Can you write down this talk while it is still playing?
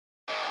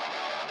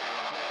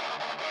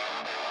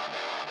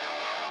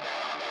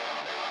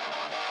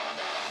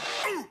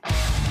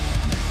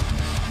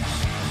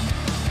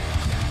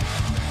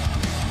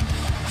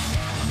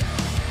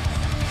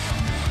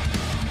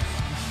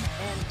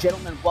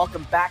gentlemen,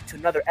 welcome back to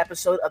another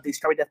episode of the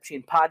Strawberry Death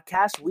Machine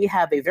podcast. We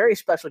have a very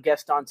special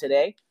guest on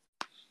today,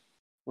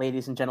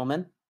 ladies and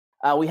gentlemen.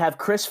 We have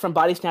Chris from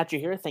Body Snatcher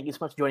here. Thank you so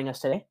much for joining us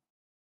today.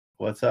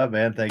 What's up,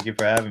 man? Thank you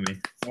for having me.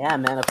 Yeah,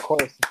 man, of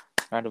course.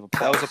 Round of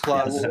applause. That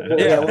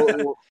was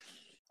applause.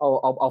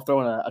 I'll throw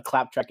in a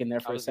clap track in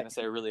there for a second. I was going to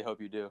say, I really hope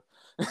you do.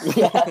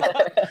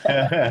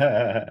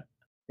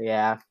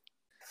 Yeah.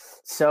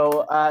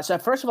 So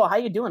first of all, how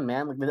you doing,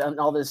 man? Like, with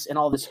all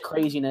this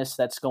craziness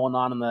that's going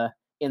on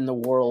in the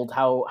world,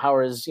 how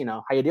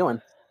you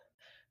doing?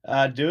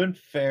 Doing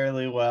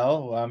fairly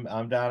well.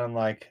 I'm down in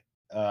like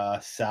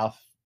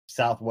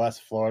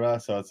southwest Florida,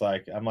 so it's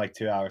like I'm like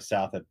 2 hours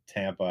south of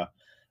Tampa.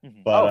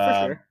 Mm-hmm. But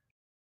for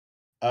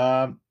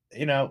sure.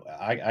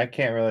 I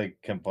can't really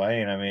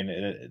complain. I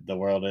mean, the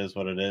world is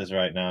what it is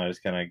right now. I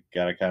just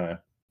gotta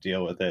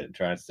deal with it and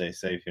try and stay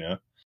safe,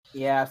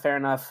 Yeah, fair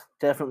enough.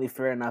 Definitely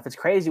fair enough. It's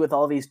crazy with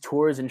all these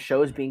tours and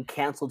shows being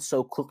canceled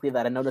so quickly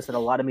that I noticed that a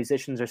lot of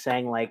musicians are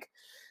saying like,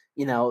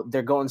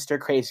 they're going stir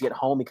crazy at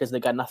home because they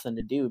got nothing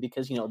to do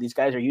because, these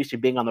guys are used to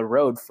being on the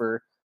road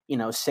for,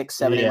 6,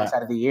 7, 8 months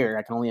out of the year.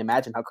 I can only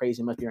imagine how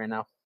crazy it must be right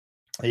now.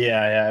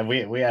 Yeah.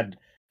 We had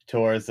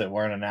tours that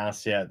weren't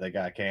announced yet that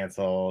got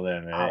canceled,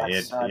 and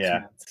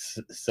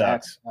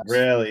sucks.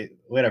 Really,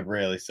 we had a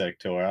really sick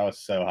tour. I was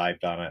so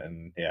hyped on it,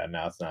 and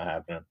now it's not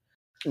happening.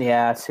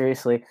 Yeah,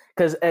 seriously,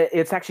 because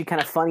it's actually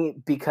kind of funny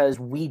because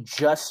we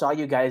just saw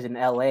you guys in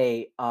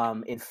LA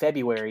in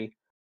February,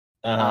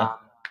 right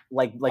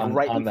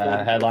on before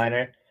the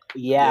headliner.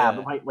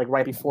 Yeah.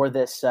 Right before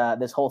this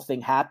whole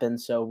thing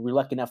happened. So we're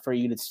lucky enough for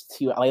you to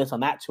see us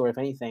on that tour, if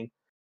anything.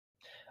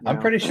 I'm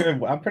pretty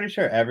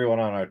sure everyone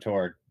on our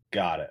tour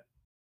got it.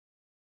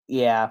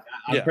 Yeah,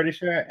 I'm pretty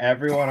sure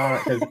everyone on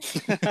it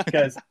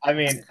because I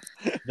mean,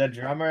 the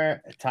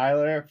drummer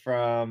Tyler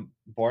from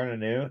Born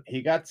Anew,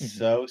 he got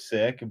so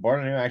sick.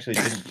 Born Anew actually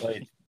didn't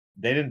play.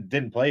 They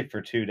didn't play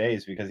for 2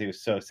 days because he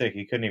was so sick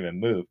he couldn't even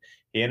move.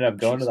 He ended up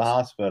going to the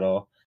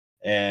hospital,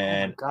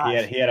 and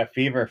he had a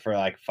fever for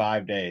like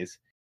 5 days.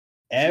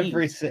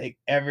 Every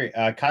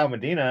Kyle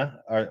Medina,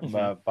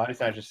 our Body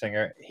Snatcher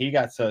singer, he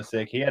got so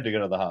sick he had to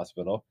go to the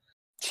hospital.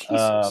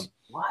 Jesus,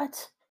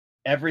 what?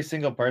 Every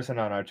single person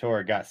on our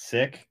tour got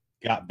sick,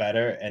 got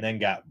better, and then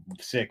got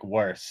sick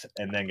worse,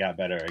 and then got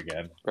better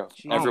again. Bro,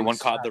 everyone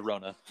caught the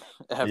Rona.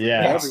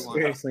 Everyone.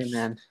 Seriously,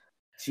 man.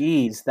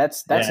 Jeez,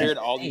 that's I'm hearing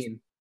all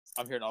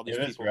these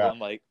people rough. going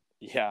like,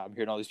 I'm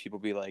hearing all these people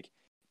be like,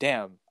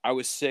 damn, I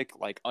was sick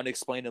like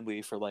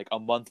unexplainably for like a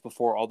month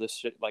before all this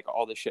shit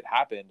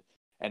happened.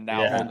 And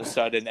now all of a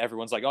sudden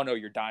everyone's like, oh no,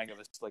 you're dying of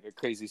a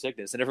crazy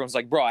sickness. And everyone's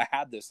like, bro, I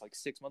had this like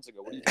 6 months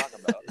ago. What are you talking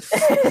about?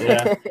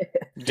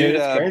 Dude,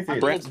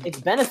 it's crazy.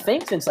 It's been a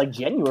thing since like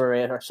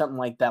January or something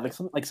like that.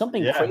 Like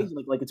something crazy.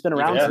 Like it's been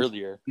around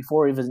earlier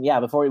before it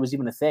was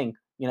even a thing.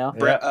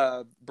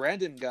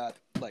 Brandon got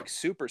like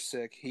super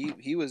sick. He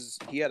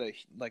had a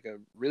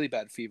really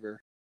bad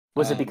fever.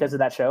 Was it because of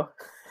that show?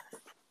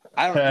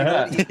 I don't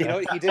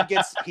know. He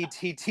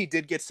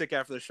did get sick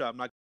after the show. I'm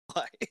not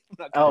gonna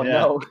lie.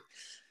 No.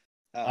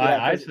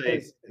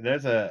 Actually,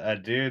 there's a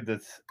dude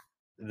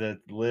that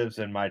lives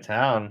in my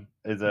town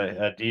is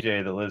a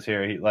DJ that lives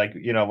here. He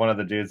one of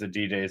the dudes that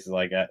DJs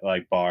like at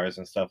like bars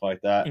and stuff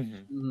like that.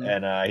 Mm-hmm.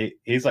 And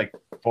he's like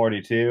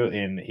 42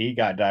 and he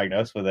got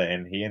diagnosed with it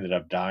and he ended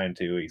up dying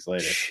 2 weeks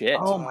later. Shit.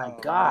 Oh my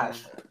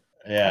gosh.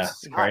 Yeah,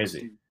 it's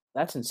crazy.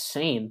 That's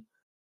insane.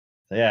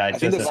 Yeah,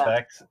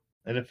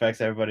 it affects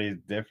everybody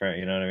different,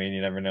 you know what I mean?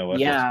 You never know what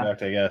to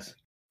expect, I guess.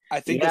 I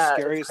think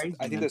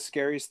the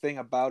scariest thing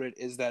about it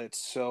is that it's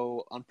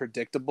so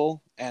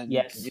unpredictable, and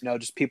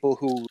just people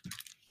who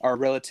are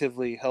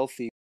relatively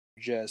healthy,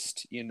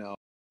 just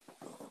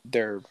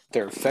they're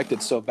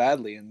affected so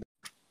badly, and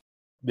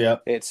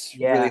it's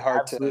really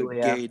hard to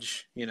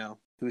gauge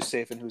who's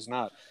safe and who's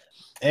not.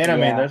 And I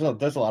mean,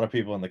 there's a lot of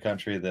people in the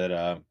country that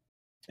a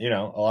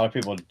lot of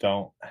people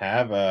don't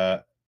have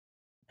a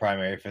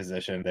primary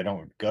physician. They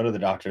don't go to the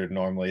doctor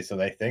normally, so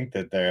they think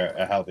that they're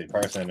a healthy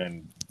person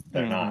and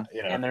they're not,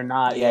 And they're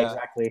not. Yeah,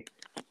 exactly.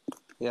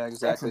 Yeah,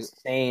 exactly. That's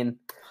insane.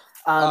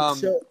 Go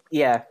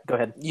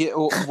ahead. Yeah.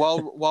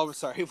 While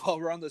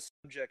we're on the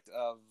subject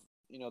of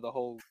the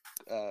whole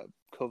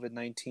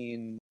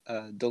COVID-19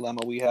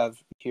 dilemma we have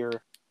here,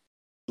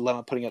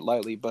 putting it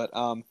lightly, but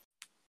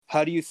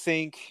how do you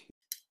think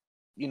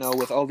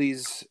with all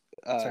these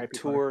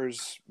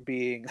tours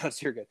being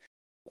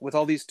with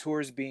all these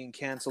tours being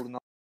canceled and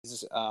all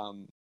these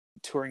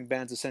touring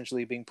bands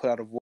essentially being put out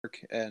of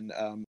work, and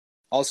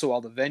also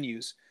all the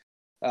venues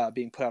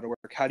being put out of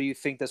work, how do you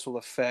think this will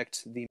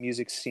affect the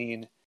music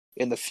scene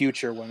in the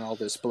future when all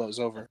this blows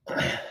over?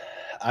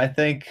 I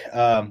think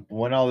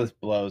when all this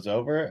blows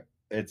over,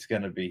 it's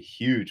going to be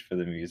huge for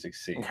the music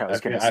scene. I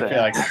feel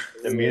like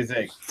the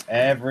music,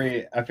 I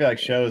feel like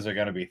shows are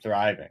going to be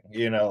thriving,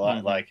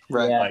 like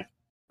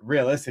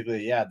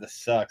realistically, this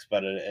sucks,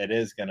 but it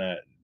is going to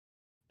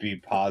be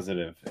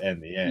positive in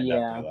the end.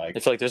 Yeah. I feel like. I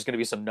feel like there's gonna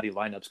be some nutty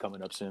lineups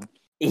coming up soon.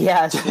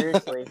 Yeah,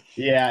 seriously.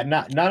 Yeah,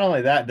 not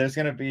only that, there's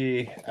gonna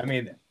be. I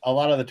mean, a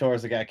lot of the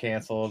tours that got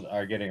canceled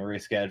are getting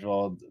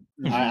rescheduled.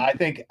 Mhm. I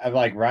think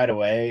like right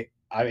away.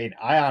 I mean,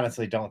 I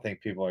honestly don't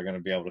think people are gonna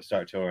be able to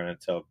start touring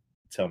until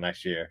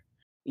next year.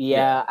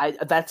 Yeah,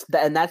 that's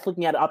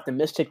looking at it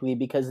optimistically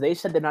because they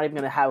said they're not even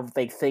going to have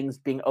like things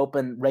being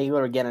open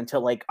regular again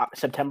until like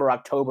September,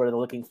 October. They're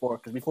looking for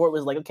because before it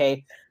was like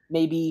okay,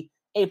 maybe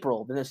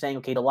April. Then they're saying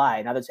okay,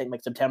 July. Now they're saying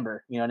like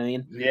September. You know what I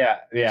mean?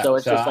 Yeah. So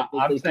it's just like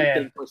I'm they keep saying,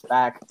 getting pushed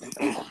back.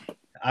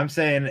 I'm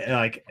saying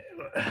like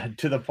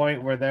to the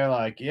point where they're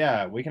like,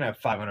 yeah, we can have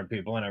 500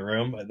 people in a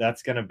room.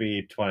 That's gonna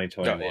be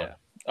 2021. Oh, yeah.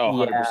 Oh,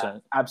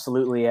 100%.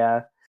 Absolutely,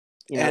 yeah.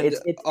 You know, And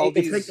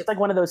it's like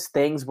one of those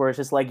things where it's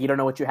just like you don't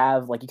know what you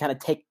have. Like you kind of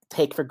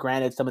take for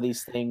granted some of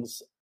these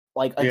things,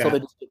 like until they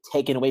just get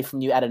taken away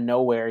from you out of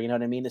nowhere. You know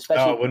what I mean?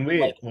 Especially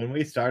when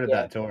we started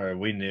that tour,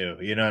 we knew.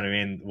 You know what I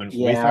mean? When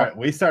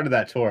we started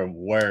that tour,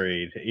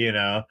 worried. You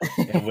know,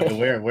 and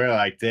we're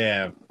like,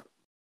 damn,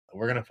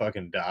 we're gonna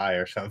fucking die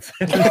or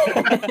something.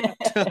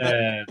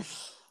 And,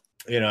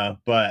 you know,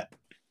 but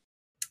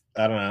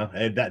I don't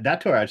know.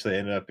 That tour actually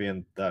ended up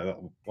being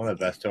one of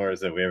the best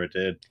tours that we ever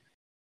did.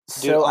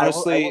 So Dude,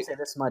 honestly, I will say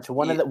this much: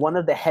 one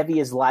of the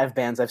heaviest live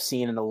bands I've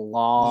seen in a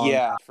long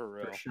time, for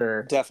real. for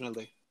sure.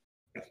 Definitely.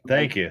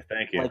 Thank you.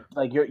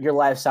 Like your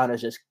live sound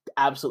is just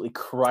absolutely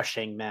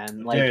crushing,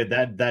 man. Like, dude,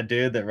 that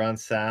dude that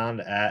runs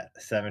sound at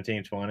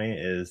 1720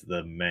 is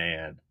the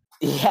man.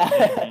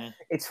 Yeah,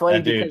 it's funny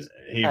That dude, because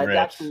he rips.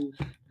 actually,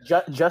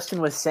 Justin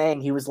was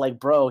saying he was like,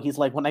 bro, he's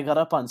like when I got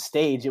up on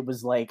stage, it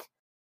was like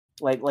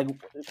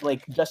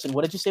Justin,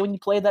 what did you say when you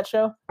played that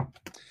show?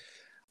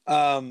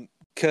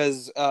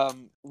 Because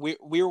we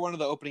were one of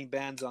the opening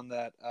bands on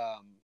that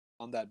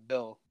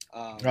bill.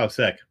 Oh,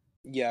 sick.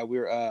 Yeah, we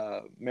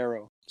were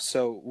Marrow.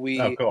 So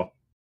cool.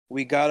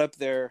 We got up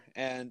there,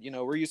 and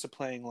we're used to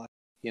playing like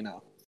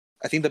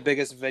I think the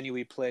biggest venue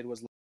we played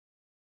was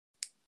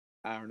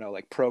I don't know,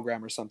 like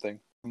Program or something.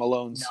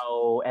 Malone's.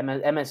 No,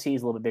 MSC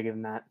is a little bit bigger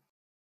than that.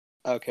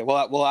 Okay,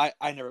 well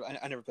I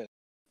never played,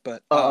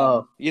 but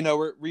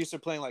we're used to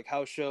playing like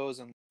house shows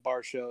and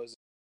bar shows.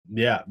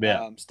 Yeah.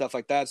 Stuff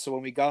like that. So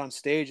when we got on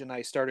stage and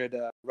I started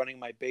running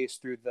my bass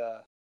through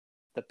the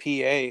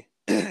PA,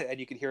 and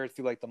you could hear it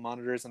through like the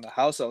monitors in the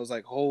house, I was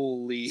like,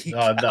 "Holy!"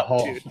 cow,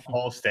 the dude.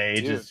 whole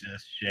stage is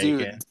just shaking.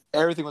 Dude,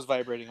 everything was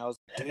vibrating. I was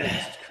like, "Dude,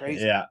 this is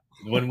crazy." Yeah,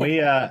 when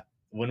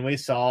we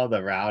saw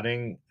the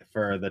routing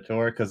for the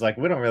tour, because like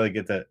we don't really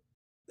get to.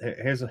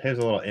 Here's a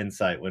little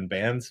insight: when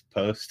bands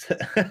post,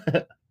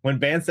 when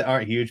bands that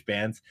aren't huge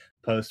bands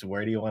post,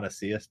 "Where do you want to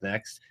see us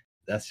next?"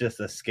 That's just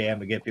a scam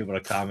to get people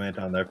to comment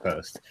on their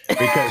post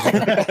because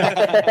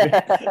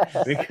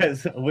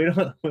we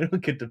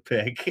don't get to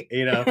pick,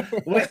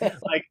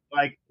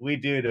 like we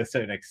do to a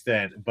certain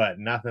extent, but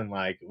nothing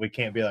like we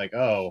can't be like,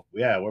 oh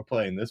yeah, we're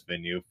playing this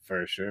venue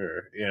for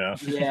sure, Yeah,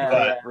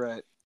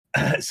 right.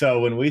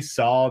 So when we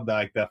saw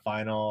like the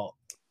final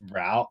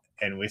route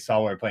and we saw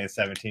we were playing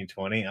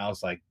 1720, I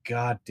was like,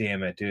 God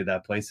damn it, dude,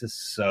 that place is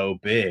so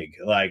big.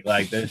 Like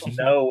there's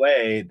no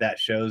way that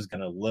show's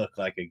gonna look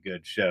like a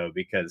good show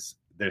because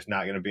there's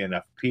not gonna be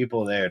enough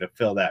people there to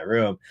fill that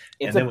room.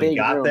 And then we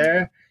got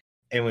there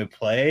and we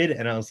played,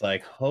 and I was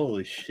like,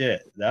 holy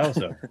shit, that was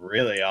a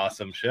really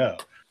awesome show.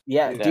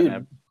 Yeah,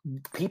 dude,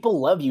 people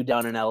love you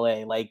down in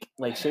LA. Like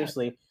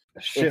seriously.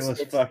 Shit was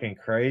fucking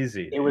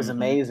crazy. It was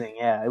amazing.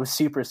 Yeah, it was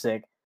super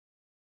sick.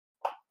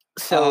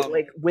 So,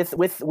 like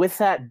with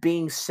that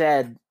being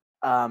said,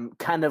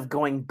 kind of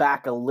going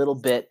back a little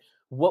bit,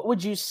 what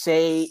would you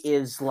say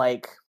is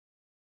like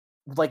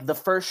the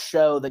first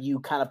show that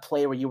you kind of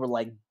play where you were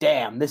like,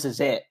 "Damn, this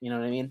is it." You know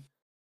what I mean?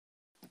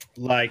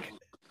 Like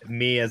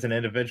me as an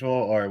individual,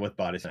 or with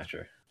Body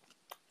Snatcher?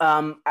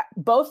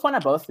 Both. Why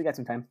not both? We got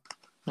some time.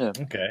 Yeah.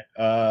 Okay.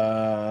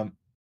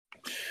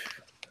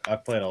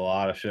 I've played a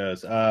lot of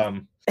shows.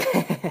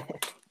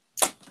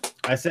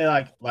 I say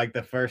like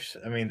the first.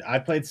 I mean, I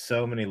played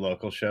so many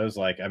local shows.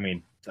 Like, I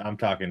mean, I'm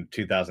talking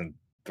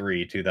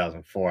 2003,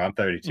 2004. I'm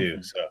 32,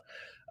 Mm-hmm. so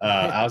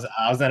I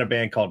was in a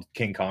band called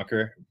King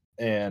Conquer,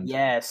 and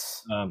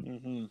yes,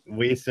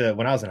 we used to,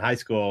 when I was in high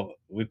school,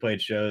 we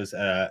played shows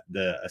at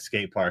a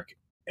skate park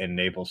in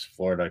Naples,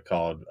 Florida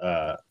called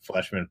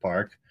Fleshman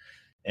Park,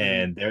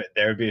 and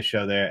there would be a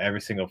show there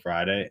every single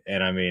Friday,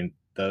 and I mean,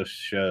 those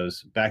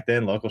shows back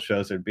then, local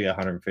shows, there'd be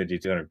 150,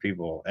 200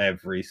 people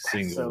every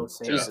single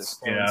show,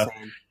 insane.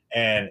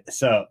 And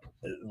so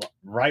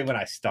right when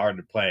I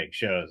started playing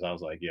shows, I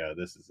was like, yo,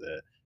 this is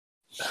it.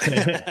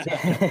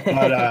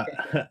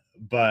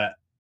 but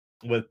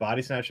with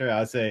Body Snatcher, I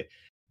would say,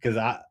 because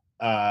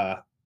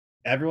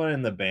everyone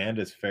in the band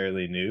is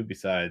fairly new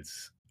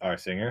besides our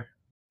singer.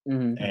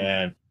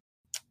 And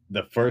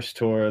the first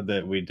tour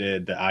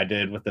that I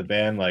did with the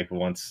band, like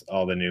once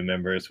all the new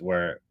members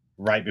were,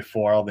 right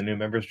before all the new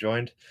members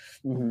joined,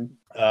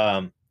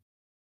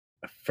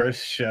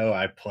 first show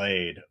I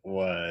played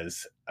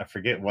was, I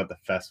forget what the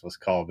fest was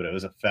called, but it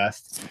was a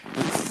fest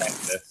in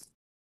Texas,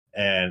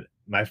 and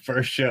my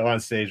first show on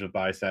stage with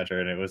Body Snatcher,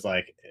 and it was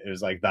like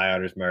Thy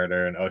Otter's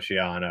Murder and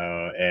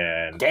Oceano,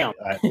 and Damn.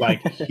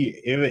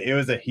 it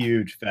was a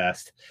huge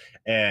fest.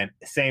 And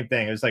same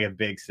thing, it was like a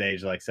big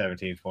stage, like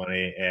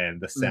 1720,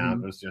 and the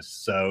sound was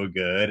just so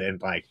good.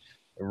 And like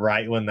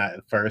right when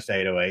that first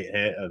 808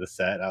 hit of the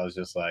set, I was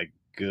just like,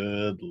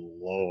 good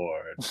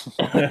Lord.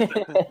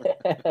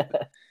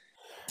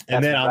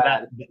 And then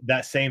on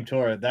that same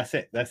tour,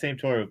 that same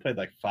tour, we played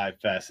like 5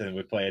 fests, and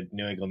we played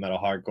New England Metal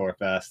Hardcore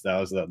Fest. That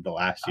was the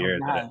last year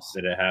that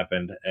it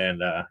happened.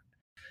 And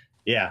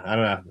yeah, I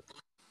don't know.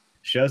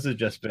 Shows have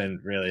just been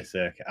really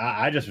sick.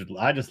 I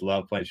just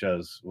love playing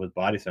shows with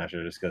Body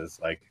Snatcher just because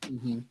like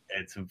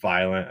it's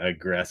violent,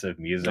 aggressive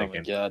music,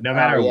 and no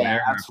matter where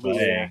we're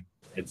playing,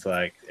 it's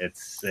like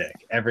it's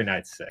sick. Every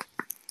night's sick.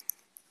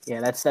 Yeah,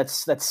 that's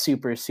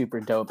super, super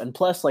dope. And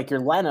plus, like,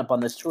 your lineup on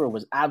this tour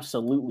was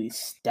absolutely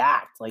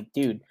stacked. Like,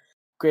 dude,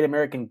 Great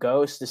American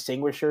Ghost,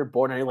 Distinguisher,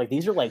 Born Anew, like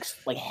these are like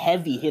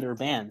heavy hitter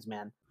bands,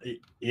 man.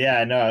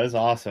 Yeah, no, it was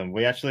awesome.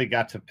 We actually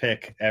got to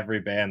pick every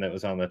band that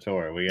was on the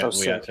tour. We got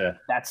to.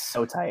 That's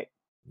so tight.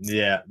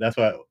 Yeah, that's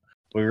what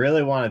we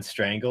really wanted.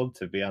 Strangled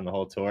to be on the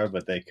whole tour,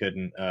 but they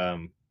couldn't.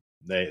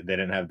 They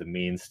didn't have the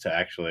means to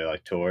actually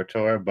like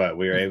tour, but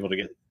we were able to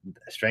get.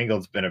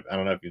 Strangled's been I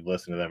don't know if you've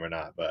listened to them or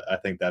not, but I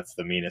think that's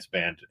the meanest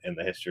band in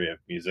the history of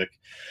music.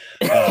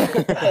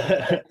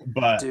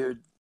 But dude,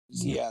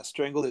 yeah,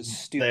 Strangled is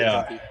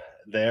stupid.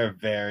 They're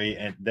very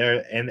and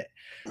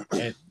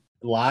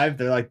live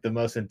they're like the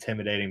most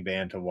intimidating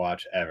band to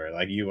watch ever.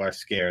 Like you are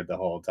scared the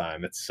whole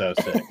time. It's so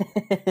sick.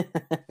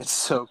 It's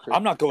so crazy.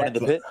 I'm not going to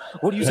the pit.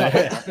 What are you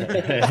talking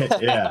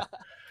about? Yeah.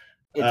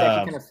 It's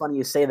actually kind of funny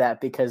you say that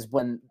because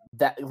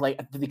that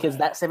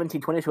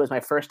 1720 was my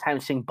first time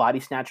seeing Body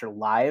Snatcher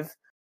live.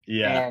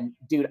 Yeah. And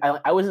dude,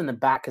 I was in the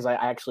back because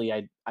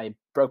I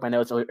broke my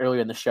nose earlier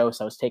in the show,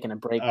 so I was taking a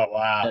break. Oh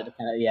wow.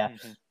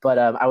 But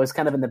I was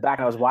kind of in the back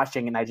and I was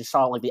watching, and I just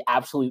saw like the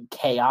absolute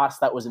chaos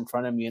that was in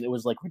front of me, and it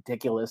was like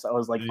ridiculous. I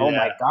was like, oh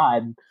my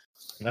god.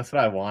 That's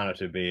what I want it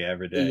to be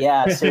every day.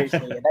 Yeah,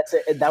 seriously.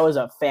 That was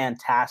a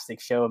fantastic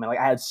show, man. Like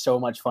I had so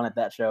much fun at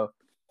that show.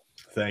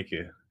 Thank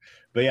you.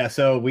 But yeah,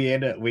 so we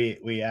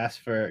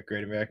asked for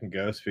Great American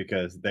Ghost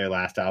because their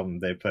last album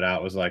they put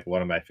out was like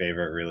one of my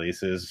favorite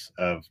releases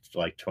of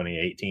like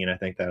 2018. I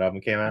think that album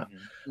came out.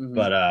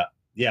 But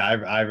yeah,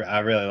 I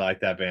really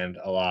like that band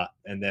a lot.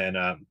 And then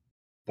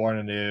Born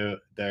Anew,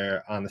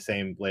 they're on the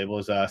same label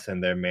as us,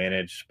 and they're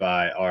managed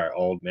by our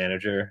old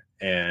manager.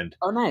 And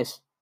oh, nice.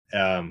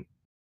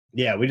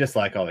 Yeah, we just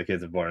like all the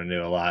kids at Born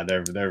Anew a lot.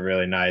 They're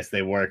really nice.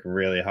 They work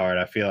really hard.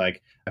 I feel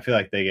like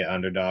they get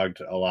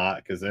underdogged a lot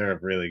because they're a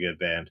really good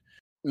band.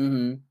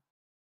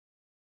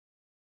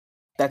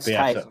 That's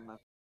tight.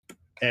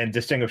 And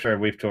Distinguisher,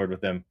 we've toured with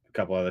them a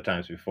couple other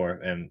times before,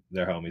 and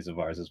they're homies of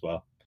ours as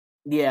well.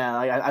 Yeah,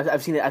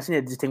 I've seen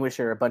a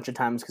Distinguisher a bunch of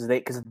times because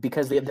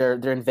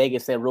they're in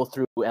Vegas. They roll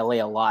through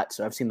LA a lot,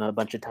 so I've seen them a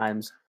bunch of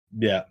times.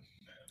 Yeah,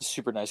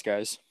 super nice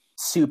guys.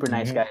 Super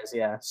nice guys.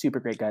 Yeah, super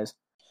great guys.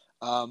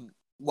 While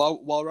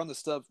we're on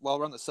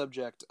the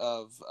subject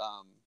of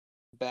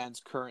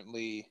bands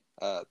currently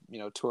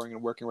touring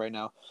and working right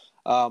now,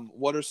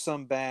 what are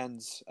some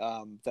bands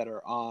that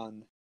are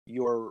on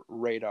your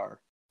radar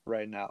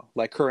right now,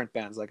 like current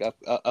bands, like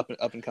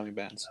up and coming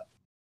bands?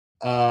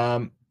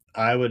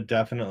 I would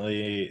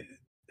definitely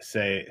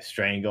say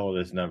Strangled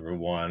is number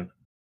one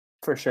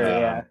for sure.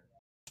 Yeah,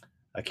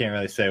 I can't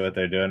really say what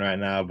they're doing right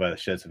now, but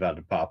shit's about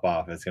to pop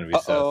off. It's gonna be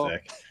so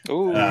sick.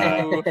 Ooh.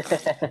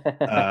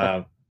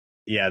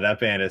 Yeah, that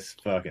band is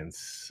fucking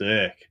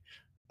sick.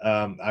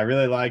 I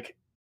really like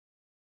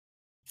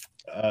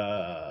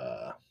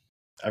a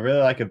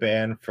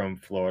band from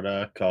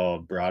Florida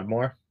called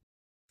Broadmoor.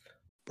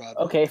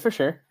 Okay, for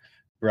sure.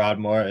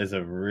 Broadmoor is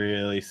a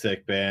really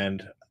sick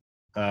band.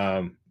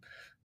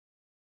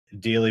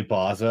 Dealey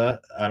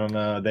Plaza, I don't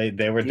know.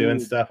 They were doing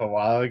stuff a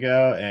while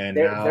ago, and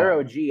they're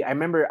OG. I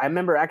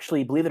remember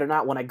actually, believe it or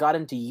not, when I got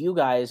into you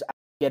guys,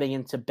 getting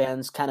into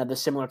bands, kind of the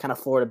similar kind of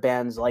Florida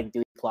bands like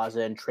Dealey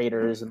Plaza and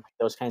Traders and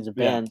those kinds of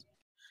bands,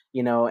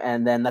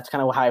 and then that's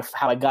kind of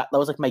how I got. That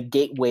was like my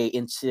gateway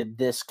into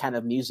this kind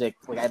of music.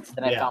 Like I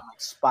found like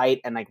Spite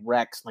and like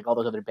Rex, and like all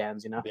those other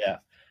bands, Yeah.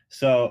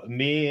 So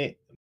me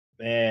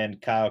and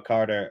Kyle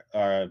Carter,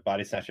 our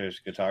Body Snatchers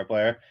guitar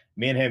player,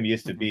 me and him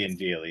used to be in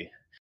Dealey.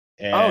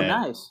 And oh,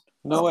 nice.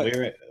 No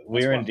way.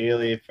 We were in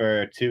Dealey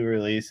for 2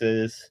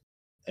 releases,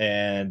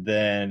 and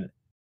then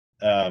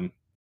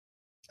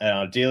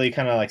Dealey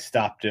kind of like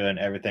stopped doing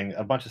everything.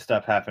 A bunch of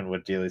stuff happened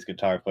with Dealey's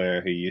guitar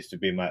player, who used to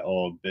be my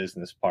old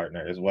business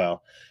partner as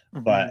well.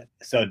 But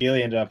so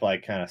Dealey ended up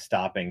like kind of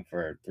stopping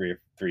for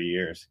 3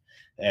 years,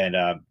 and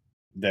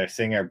their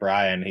singer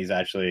Brian, he's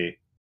actually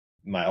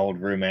my old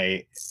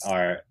roommate.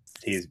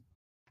 He's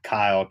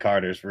Kyle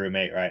Carter's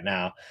roommate right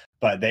now.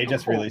 But they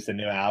just released a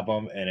new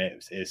album, and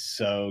it is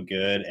so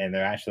good. And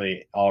they're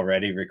actually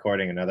already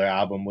recording another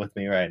album with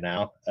me right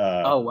now.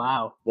 Oh,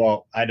 wow.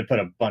 Well, I had to put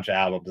a bunch of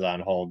albums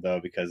on hold, though,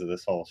 because of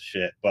this whole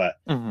shit. But,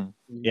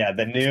 yeah,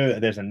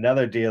 there's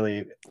another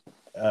Dealey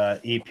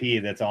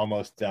EP that's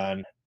almost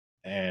done.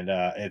 and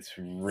it's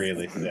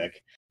really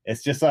sick.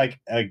 It's just like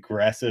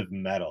aggressive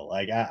metal,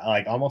 like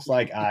almost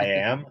like I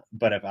Am,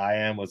 but if I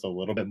Am was a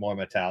little bit more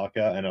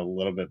Metallica and a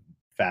little bit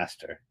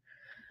faster.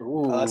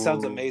 Ooh, that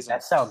sounds amazing.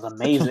 That sounds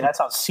amazing. That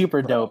sounds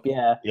super dope.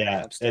 Yeah, Yeah,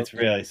 I'm it's stoked.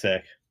 really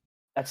sick.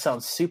 that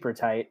sounds super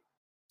tight.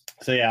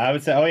 So yeah, I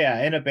would say, oh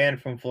yeah, in a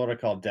band from Florida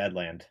called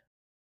Deadland.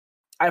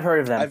 I've heard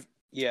of them.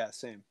 Yeah,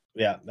 same.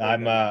 Yeah,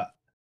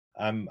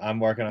 I'm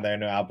working on their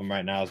new album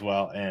right now as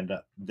well, and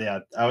yeah,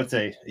 I would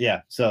say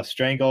yeah. So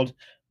Strangled,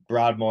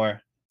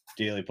 Broadmoor,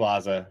 Dealey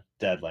Plaza,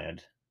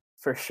 Deadland.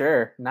 For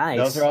sure. Nice.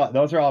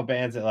 Those are all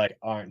bands that like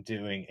aren't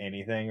doing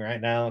anything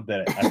right now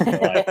that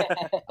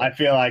I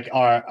feel like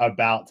are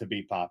about to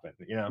be popping.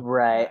 You know,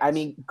 right. I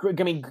mean,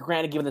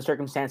 granted, given the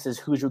circumstances,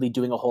 who's really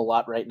doing a whole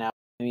lot right now?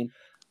 I mean,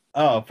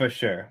 oh, for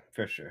sure.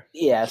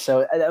 yeah.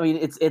 So I mean,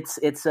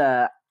 it's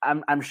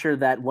I'm sure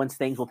that once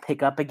things will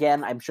pick up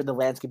again, I'm sure the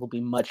landscape will be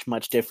much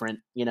different.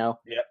 You know.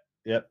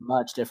 Yep.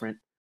 Much different.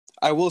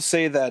 I will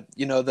say that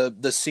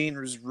the scene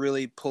was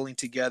really pulling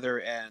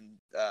together and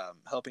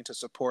helping to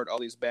support all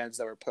these bands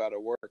that were put out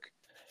of work.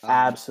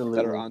 Absolutely.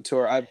 That are on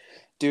tour. I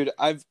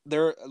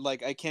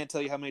can't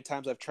tell you how many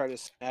times I've tried to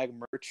snag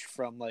merch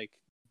from like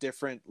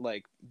different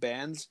like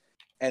bands,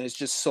 and it's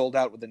just sold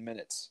out within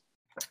minutes.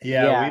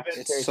 Yeah,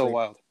 it's so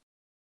wild.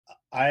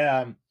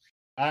 I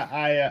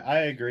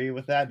agree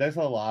with that. There's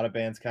a lot of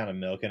bands kind of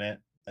milking it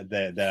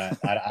that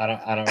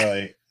I don't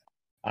really.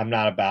 I'm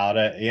not about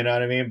it. You know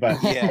what I mean? But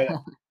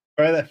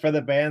for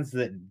the bands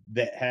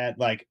that had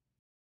like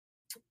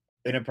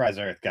Enterprise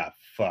Earth got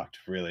fucked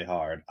really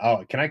hard.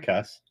 Oh, can I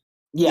cuss?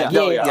 Yeah.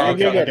 Okay, You're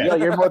good. okay.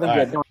 You're more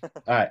than good.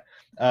 All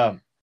right.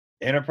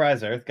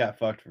 Enterprise Earth got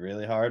fucked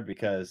really hard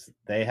because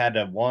they had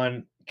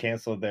to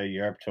cancel their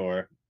Europe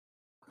tour.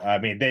 I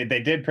mean, they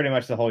did pretty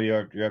much the whole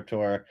Europe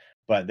tour,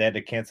 but they had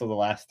to cancel the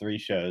last 3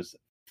 shows.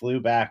 Flew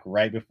back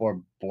right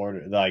before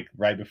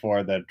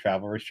the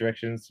travel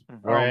restrictions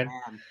were in.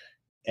 Man.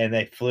 And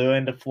they flew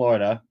into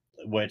Florida,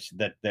 which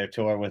their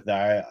tour with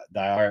Die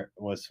Art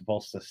was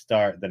supposed to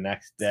start the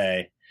next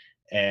day,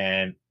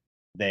 and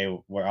they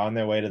were on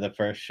their way to the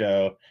first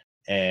show,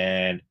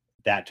 and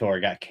that tour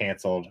got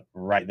canceled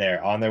right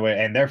there on their way.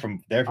 And they're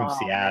from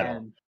Seattle,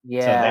 man.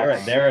 Yeah.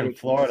 So they're in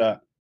Florida.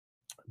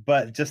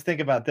 But just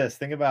think about this.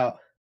 Think about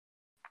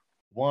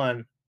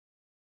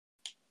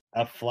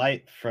a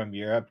flight from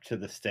Europe to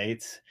the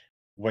States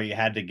where you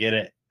had to get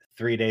it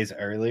 3 days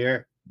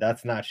earlier.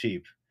 That's not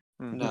cheap.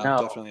 No,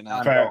 definitely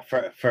not.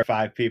 For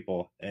 5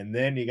 people. And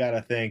then you got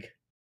to think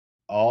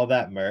all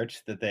that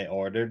merch that they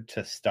ordered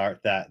to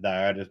start the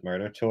Artist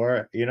Murder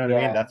tour. You know what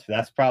I mean?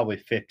 That's probably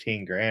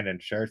 $15,000 in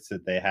shirts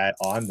that they had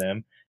on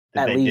them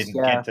that they didn't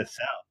get to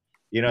sell.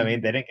 You know what I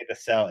mean? They didn't get to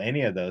sell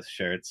any of those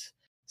shirts.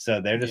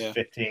 So they're just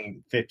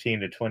 15 to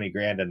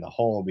 $20,000 in the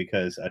hole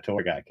because a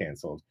tour got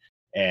canceled.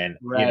 And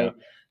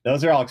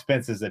those are all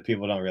expenses that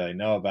people don't really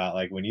know about.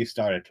 Like when you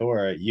start a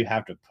tour, you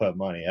have to put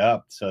money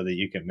up so that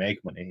you can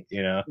make money,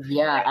 you know?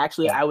 Yeah,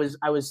 actually I was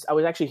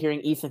actually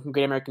hearing Ethan from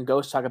Great American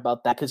Ghost talk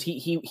about that because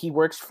he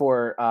works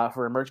for a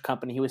merch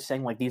company. He was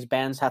saying like these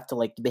bands have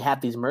to they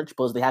have these merch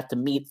bills they have to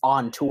meet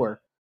on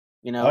tour,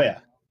 you know? Oh yeah.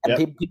 And a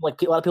lot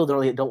of people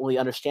don't really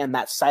understand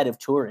that side of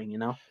touring, you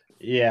know?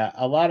 Yeah,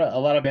 a lot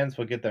of bands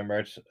will get their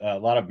merch. A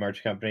lot of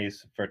merch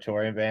companies for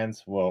touring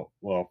bands will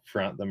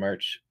front the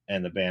merch,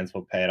 and the bands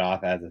will pay it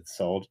off as it's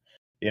sold.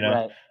 You know,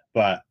 right.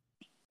 But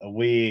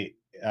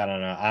I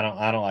don't know.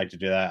 I don't like to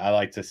do that. I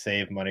like to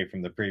save money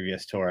from the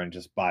previous tour and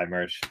just buy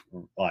merch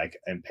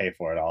and pay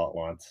for it all at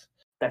once.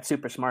 That's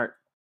super smart.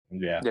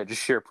 Yeah. Yeah,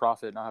 just sheer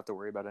profit, not have to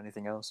worry about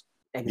anything else.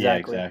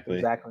 Exactly. Yeah,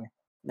 exactly.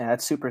 Yeah,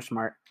 that's super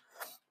smart.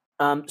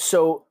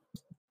 So.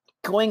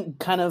 Going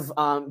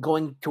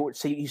towards.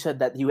 So you said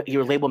that you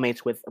were label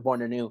mates with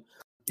Born Anew.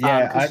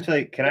 Yeah,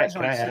 actually, can I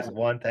add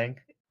one thing?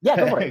 Yeah,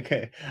 go for it.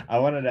 Okay, I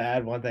wanted to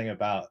add one thing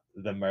about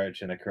the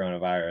merch and the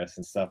coronavirus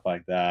and stuff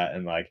like that,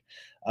 and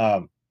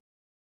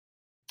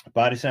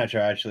Body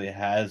Snatcher actually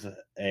has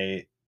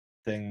a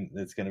thing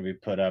that's going to be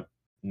put up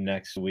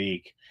next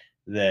week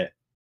that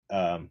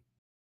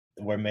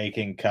we're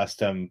making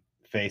custom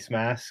face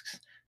masks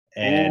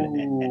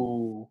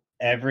and.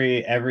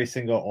 Every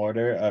single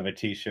order of a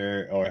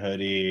t-shirt or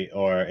hoodie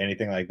or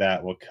anything like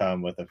that will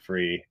come with a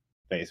free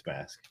face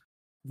mask.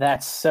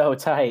 That's so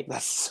tight.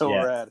 That's so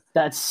rad.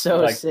 That's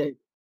so sick.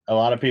 A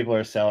lot of people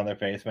are selling their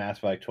face masks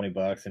for like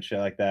 $20 and shit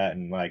like that,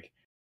 and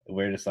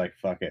we're just like,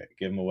 fuck it,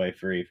 give them away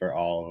free for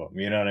all of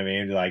them. You know what I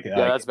mean?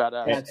 That's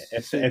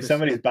badass. If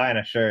somebody's buying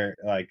a shirt,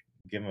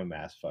 give them a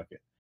mask. Fuck it.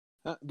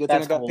 Good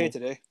thing I got paid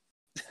today.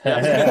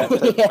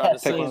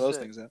 Take one of those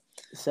things out.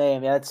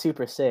 Same. Yeah, that's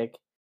super sick.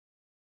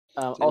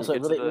 Also,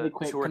 really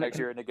quick. Tour next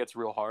year and it gets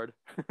real hard.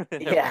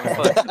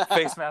 Yeah,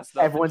 face mask.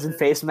 Everyone's in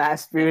face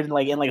masks, dude, and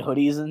in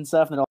hoodies and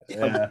stuff, and all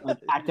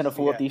acting a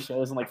fool at these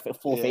shows in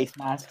full face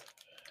mask.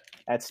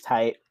 That's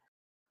tight.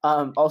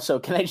 Also,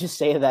 can I just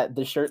say that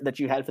the shirt that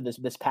you had for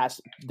this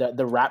past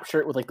the rap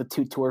shirt with the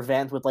 2 tour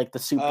vans with the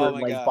super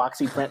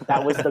boxy print,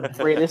 that was the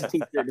greatest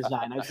t-shirt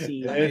design I've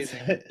seen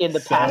in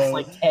the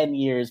past 10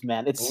 years,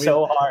 man. It's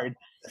so hard.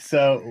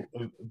 So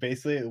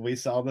basically, we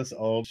saw this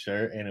old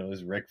shirt, and it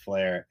was Ric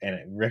Flair, and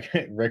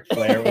Ric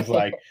Flair was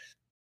like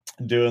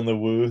doing the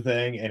woo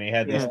thing, and he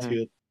had these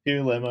Yeah.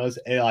 two limos.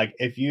 And like,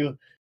 if you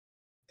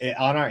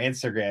on our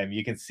Instagram,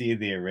 you can see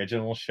the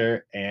original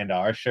shirt and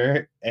our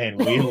shirt, and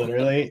we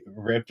literally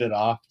ripped it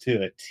off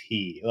to a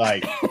T.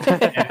 Like,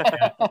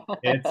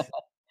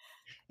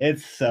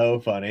 it's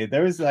so funny.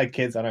 There was like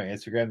kids on our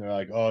Instagram. They're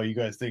like, "Oh, you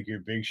guys think you're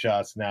big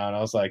shots now?" And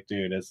I was like,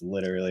 "Dude, it's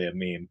literally a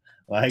meme.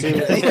 Like, Calm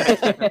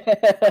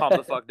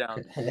the fuck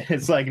down.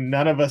 it's like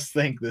none of us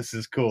think this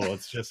is cool.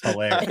 It's just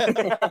hilarious."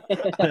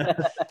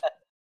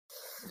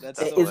 That's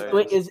Is, hilarious.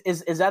 wait,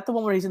 is that the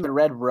one where he's in the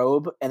red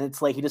robe and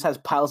it's like he just has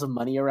piles of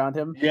money around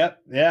him? Yep.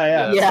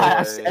 Yeah. Yeah,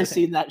 That's hilarious. I've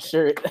seen that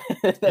shirt.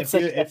 That's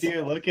If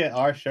you look at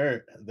our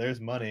shirt, there's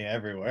money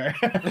everywhere.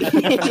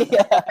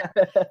 yeah.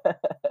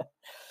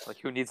 Like,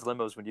 who needs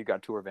limos when you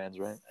got tour vans,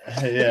 right?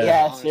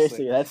 Yeah, honestly.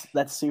 seriously,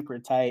 that's super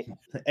tight.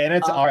 And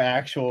it's Um, our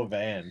actual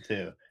van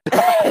too.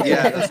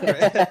 Yeah, that's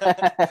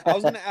great. I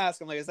was gonna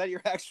ask. I'm like, is that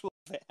your actual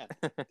van?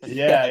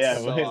 Yeah.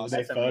 That's so They awesome.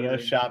 That's amazing.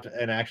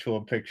 photoshopped an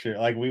actual picture.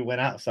 Like, we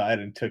went outside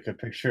and took a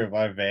picture of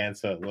our van,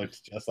 so it looks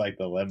just like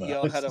the limo.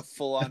 Y'all had a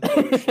full-on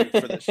photo shoot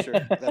for this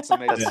shirt. That's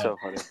amazing. That's so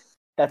funny.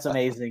 That's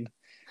amazing.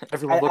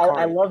 Everyone I look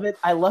hard. love it.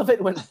 I love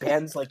it when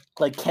bands like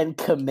can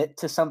commit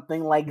to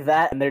something like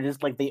that, and they're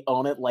just like they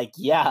own it. Like,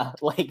 yeah,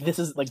 like this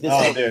is Oh, is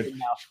dude.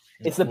 now.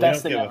 It's the We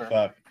best don't thing give ever. a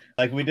fuck.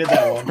 Like, we did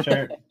that one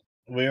shirt.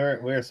 We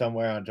were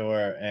somewhere on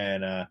tour,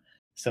 and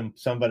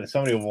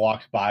somebody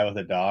walked by with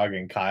a dog,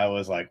 and Kyle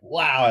was like,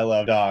 "Wow, I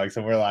love dogs,"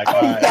 and we're like,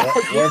 "All right,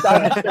 You saw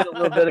that shit a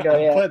little bit ago,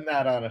 yeah. putting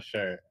that on a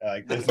shirt."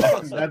 Like, there's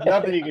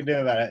nothing you can do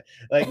about it.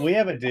 Like, we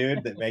have a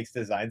dude that makes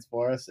designs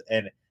for us,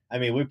 and I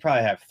mean, we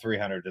probably have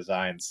 300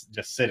 designs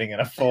just sitting in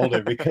a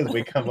folder because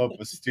we come up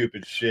with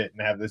stupid shit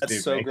and have this That's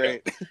dude so make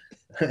great.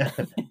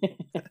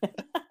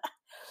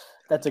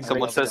 That's a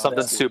Someone great says something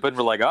concept. stupid, and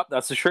we're like, "Oh,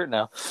 that's the shirt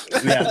now."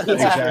 Yeah,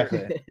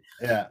 exactly.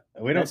 Yeah,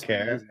 we don't That's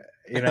care. amazing.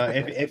 You know,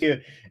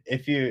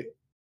 if you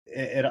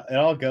it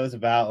all goes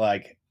about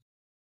like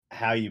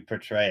how you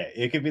portray it.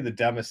 It could be the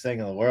dumbest thing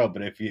in the world,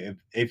 but if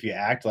you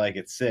act like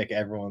it's sick,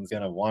 everyone's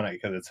gonna want it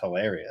because it's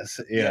hilarious.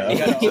 You Yeah, know, you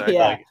gotta own it.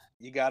 Yeah. Like,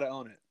 You gotta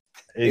own it.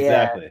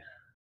 exactly.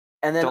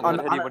 And then Don't on,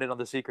 let anyone in on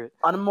the secret.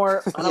 on a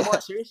more Yeah.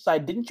 serious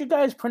side, didn't you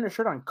guys print a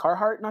shirt on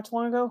Carhartt not too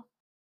long ago?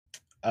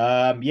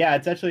 Yeah,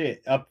 it's actually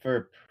up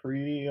for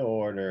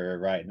pre-order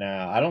right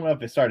now. I don't know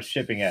if it started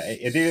shipping yet.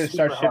 It either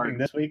starts Super shipping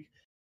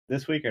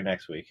this week or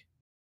next week.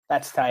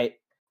 That's tight.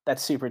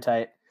 That's super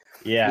tight.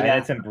 Yeah, Yeah. and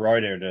it's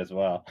embroidered as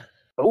well.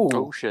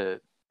 Oh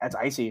shit! That's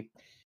icy.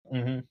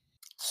 Mm-hmm.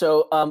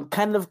 So,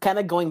 kind of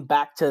going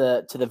back to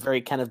the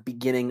very kind of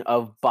beginning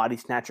of Body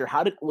Snatcher.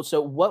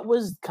 What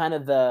was kind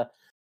of the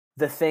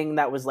thing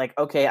that was like,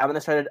 okay, I'm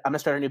gonna start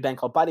a new band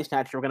called Body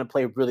Snatcher. We're gonna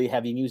play really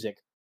heavy music.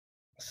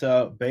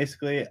 So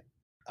basically,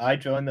 I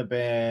joined the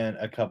band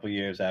a couple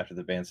years after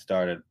the band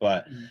started,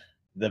 but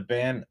the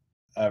band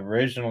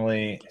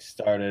originally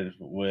started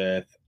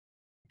with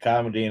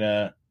Kyle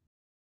Medina,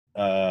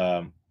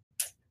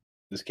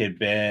 this kid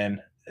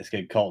Ben, this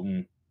kid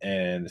Colton,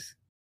 and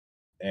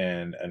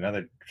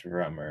another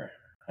drummer.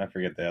 I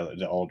forget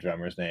the old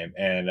drummer's name,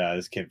 and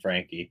this kid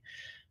Frankie.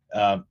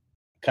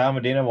 Kyle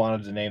Medina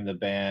wanted to name the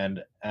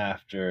band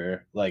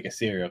after like a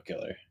serial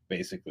killer,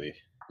 basically.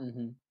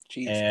 Mm-hmm.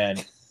 Jeez.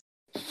 And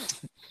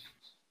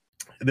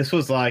this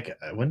was like,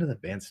 when did the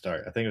band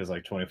start? I think it was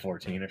like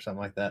 2014 or something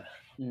like that.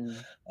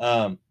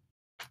 Mm.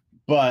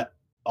 But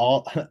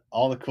all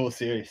the cool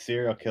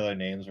serial killer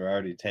names were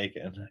already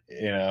taken,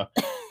 you know,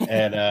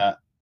 and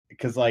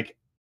because like,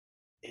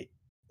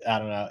 I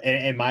don't know,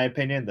 in my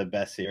opinion, the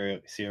best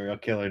serial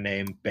killer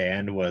name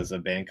band was a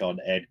band called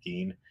Ed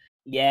Gein.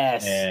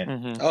 Yes. And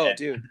Mhm. Oh, and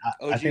dude.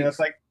 I think that's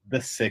like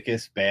the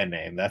sickest band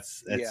name.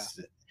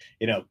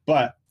 You know,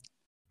 but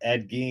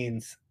Ed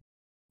Gein's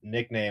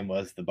nickname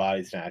was the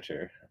Body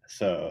Snatcher,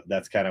 so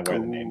that's kind of where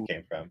the name Ooh.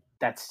 came from.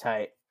 That's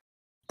tight.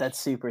 That's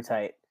super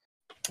tight.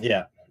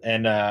 Yeah,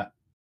 and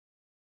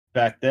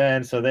back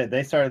then, so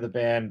they started the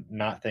band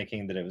not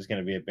thinking that it was going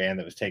to be a band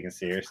that was taken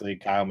seriously.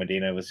 Kyle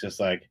Medina was just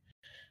like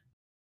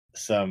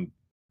some,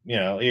 you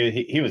know,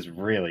 he was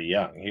really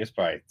young. He was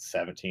probably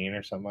 17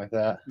 or something like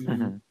that,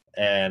 Mhm.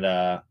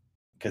 and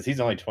because he's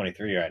only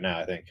 23 right now,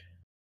 I think.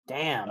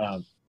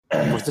 Damn.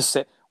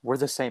 We're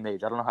the same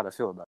age. I don't know how to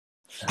feel about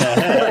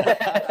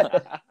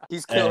it.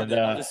 He's killing And, it.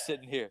 I'm just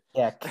sitting here.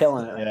 Yeah,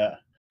 killing it. Yeah.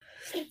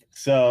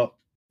 So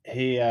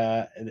he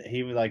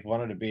was like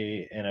wanted to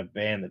be in a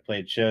band that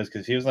played shows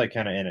because he was like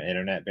kind of in an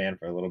internet band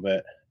for a little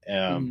bit.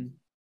 Mhm.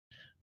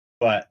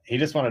 But he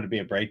just wanted to be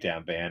a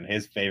breakdown band.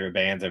 His favorite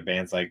bands are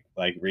bands like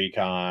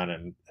Recon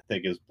and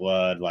Thick as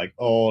Blood, like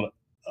old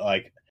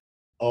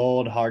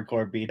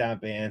hardcore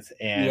beatdown bands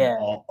and Yeah.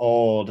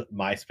 old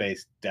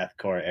MySpace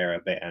deathcore era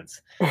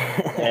bands.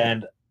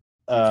 And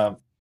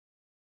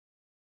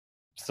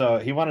so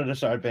he wanted to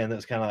start a band that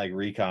was kind of like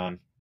Recon,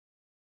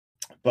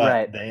 but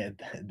Right. they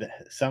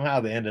somehow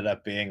they ended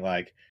up being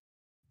like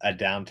a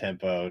down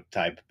tempo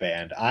type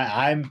band.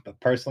 I'm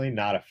personally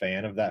not a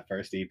fan of that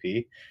first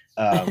EP.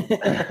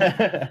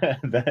 The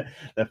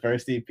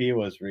first EP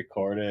was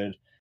recorded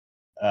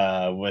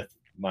with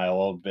my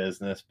old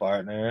business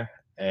partner,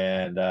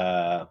 and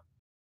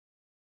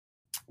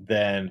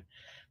then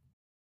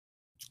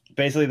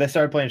basically they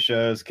started playing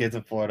shows. Kids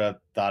in Florida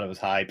thought it was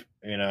hype,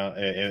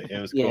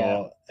 it was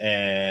cool. Yeah.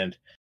 And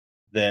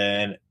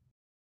then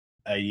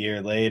a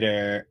year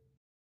later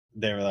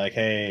they were like,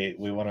 hey,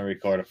 we want to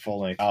record a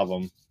full-length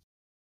album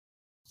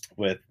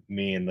with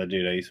me and the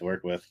dude I used to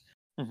work with.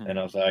 Mhm. And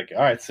I was like,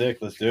 all right, sick,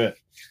 let's do it.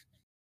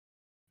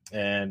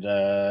 And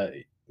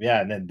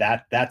and then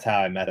that's how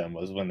I met them,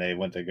 was when they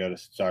went to go to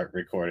start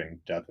recording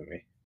Death with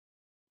Me.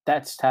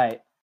 That's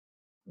tight.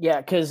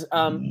 Yeah, because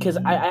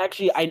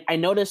I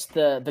noticed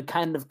the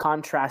kind of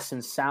contrast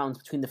in sounds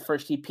between the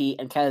first EP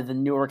and kind of the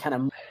newer kind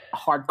of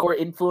hardcore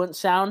influence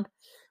sound,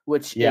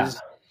 which is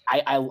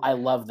I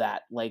love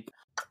that. Like,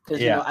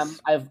 because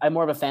I'm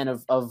more of a fan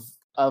of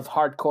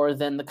hardcore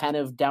than the kind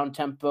of down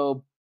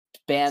tempo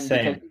band.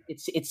 Same.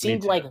 Because it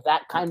seemed like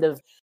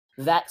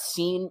that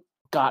scene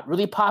got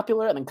really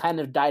popular and then kind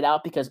of died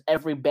out because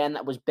every band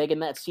that was big in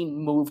that scene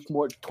moved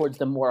more towards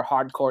the more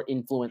hardcore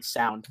influence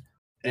sound.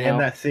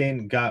 And that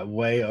scene got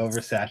way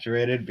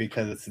oversaturated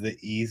because it's the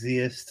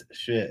easiest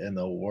shit in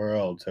the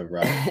world to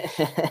write.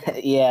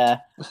 Yeah,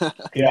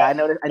 I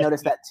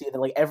noticed that too. That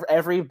like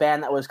every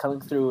band that was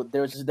coming through,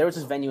 there was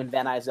this venue in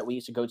Van Nuys that we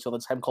used to go to all the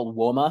time called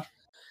Woma,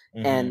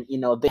 and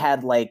they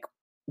had like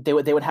they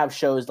would have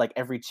shows like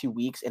every 2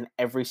 weeks, and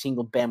every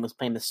single band was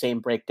playing the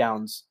same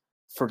breakdowns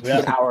for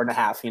an hour and a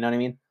half. You know what I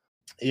mean?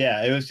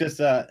 Yeah, it was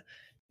just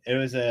it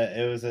was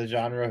a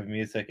genre of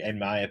music, in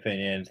my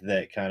opinion,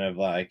 that kind of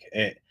like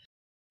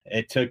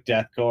it took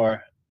deathcore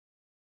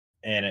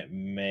and it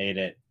made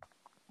it,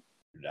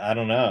 I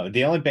don't know.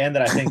 The only band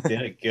that I think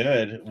did it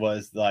good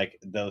was like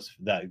the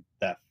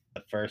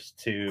first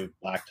two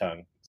Black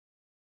Tongue.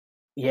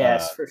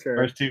 Yes, for sure.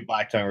 First two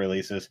Black Tongue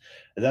releases.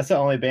 That's the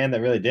only band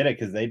that really did it,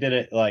 because they did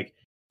it like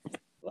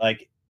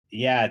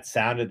yeah, it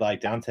sounded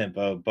like down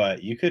tempo,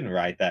 but you couldn't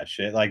write that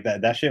shit. Like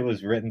that shit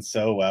was written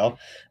so well.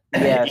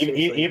 Yeah,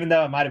 even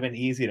though it might have been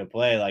easy to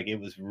play, like it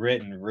was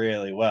written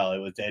really well. It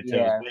was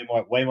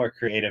way more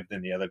creative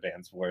than the other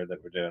bands were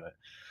that were doing it.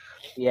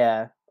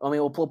 Yeah, I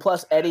mean, well,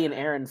 plus Eddie and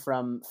Aaron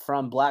from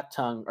Black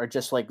Tongue are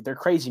just like, they're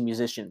crazy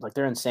musicians. Like,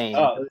 they're insane.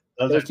 Oh,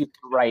 those two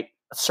can write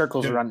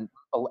circles around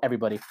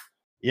everybody.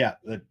 Yeah,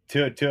 the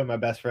two of my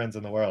best friends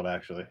in the world,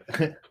 actually.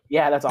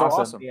 Yeah, that's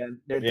awesome.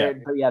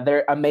 Yeah,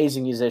 they're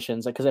amazing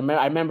musicians. Because I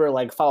remember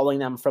like following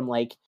them from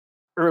like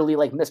early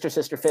like Mr.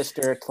 Sister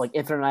Fister to like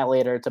Infinite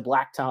Annihilator to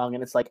Black Tongue,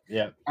 and it's like,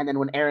 and then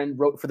when Aaron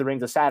wrote for the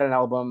Rings of Saturn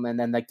album, and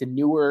then like the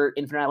newer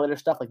Infinite Annihilator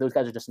stuff, like those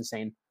guys are just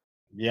insane.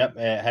 Yep.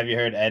 Have you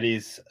heard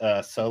Eddie's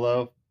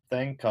solo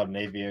thing called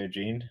Navier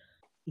Jean?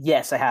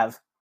 Yes, I have.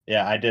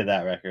 Yeah, I did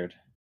that record.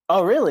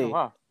 Oh, really? Oh,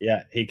 wow.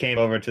 Yeah, he came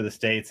over to the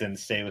States and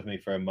stayed with me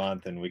for a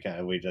month, and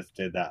we just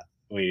did that.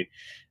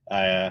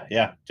 I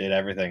did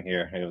everything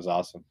here. It was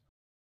awesome.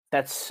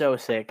 That's so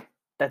sick.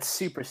 That's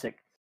super sick.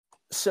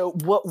 So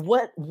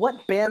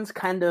what bands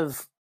kind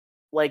of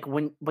like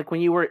when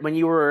you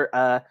were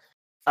a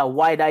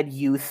wide-eyed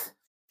youth,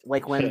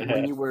 like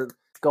when you were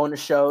going to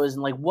shows,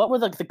 and like what were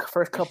like the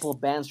first couple of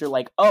bands you're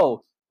like,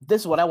 oh,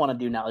 this is what I want to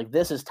do now, like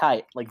this is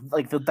tight, like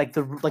the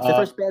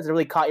first bands that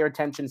really caught your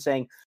attention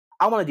saying,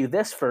 I want to do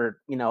this for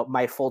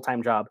my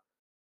full-time job?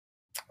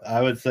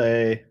 I would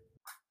say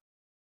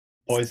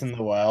Poison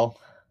the Well.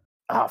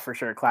 Oh, for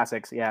sure,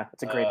 classics. Yeah,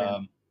 it's a great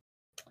band.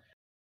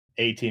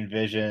 18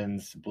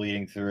 Visions,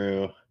 Bleeding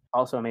Through,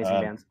 also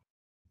amazing bands.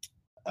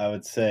 I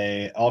would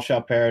say All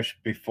Shall Perish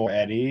before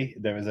Eddie.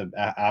 There was an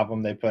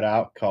album they put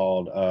out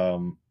called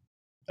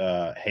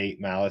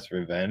Hate, Malice,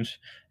 Revenge,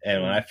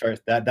 and when I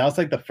first that was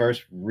like the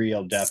first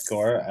real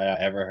deathcore I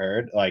ever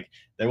heard. Like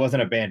there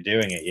wasn't a band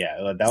doing it yet.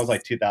 That was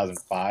like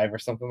 2005 or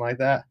something like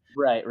that.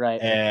 Right.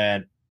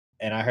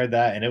 And I heard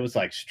that, and it was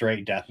like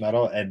straight death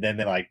metal, and then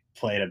they like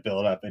played a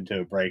build up into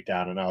a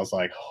breakdown, and I was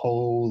like,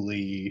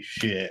 holy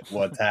shit,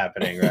 what's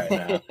happening right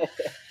now?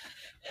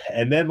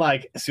 And then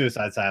like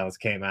Suicide Silence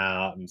came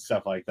out and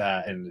stuff like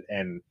that,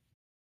 and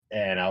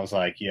I was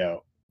like,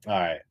 yo, all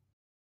right,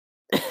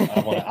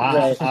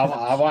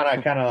 I want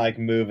to kind of like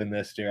move in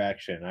this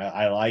direction.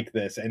 I like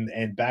this,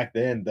 and back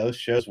then those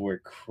shows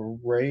were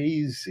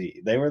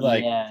crazy. They were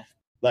like. Yeah.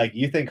 Like,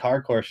 you think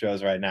hardcore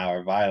shows right now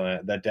are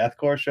violent. The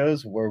deathcore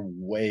shows were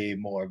way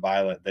more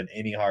violent than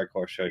any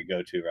hardcore show you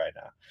go to right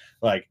now.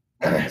 Like,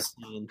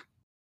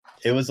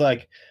 it was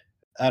like,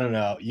 I don't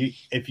know.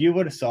 If you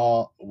would have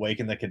saw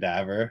Waking the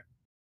Cadaver.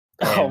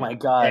 Oh, my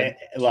God.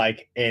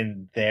 Like,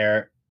 in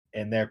their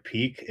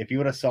peak, if you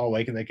would have saw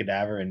Waking the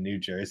Cadaver in New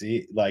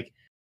Jersey, like,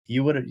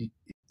 you would have...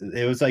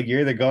 It was like,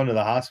 you're either going to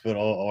the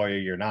hospital or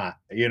you're not.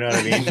 You know what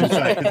I mean? Just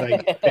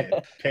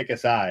like pick a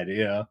side,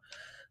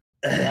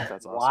 That's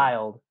awesome.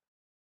 Wild.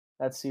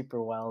 That's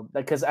super wild.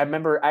 Because I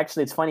remember,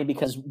 actually, it's funny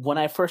because when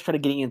I first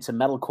started getting into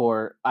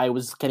metalcore, I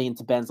was getting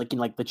into bands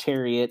like The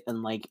Chariot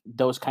and like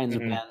those kinds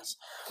of bands.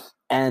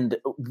 and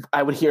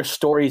I would hear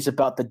stories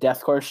about the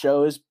deathcore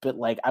shows, but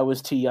like I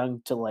was too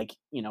young to like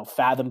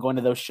fathom going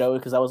to those shows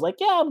because I was like,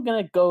 yeah, I'm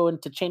gonna go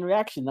into Chain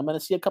Reaction, I'm gonna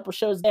see a couple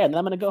shows there, and then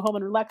I'm gonna go home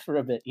and relax for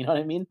a bit. You know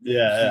what I mean?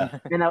 Yeah.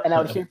 And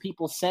I would hear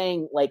people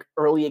saying like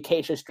early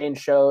Acacia Strain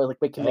shows, like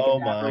Wicked Oh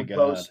my God,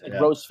 Rose, yeah.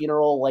 Rose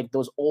Funeral, like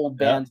those old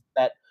Yeah. bands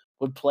that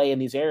would play in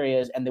these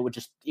areas, and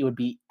it would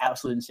be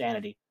absolute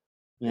insanity.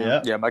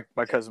 Yeah. Yeah, my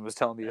cousin was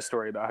telling me a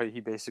story about how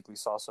he basically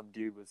saw some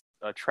dude with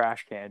a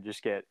trash can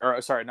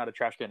not a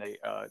trash can,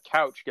 a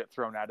couch get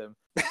thrown at him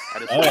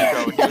at his Oh, yeah.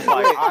 show. And he was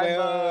like, Wait, I'm, wait,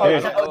 I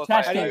wait, don't know Oh, if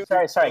trash I-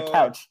 can. Sorry,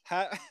 couch.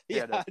 How do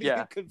you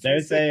yeah. confuse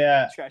There's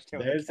a trash can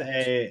with there's couch?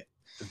 a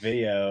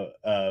video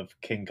of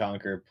King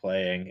Conquer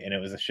playing, and it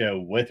was a show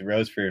with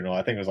Rose Funeral.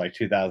 I think it was like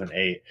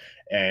 2008,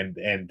 and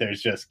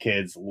there's just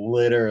kids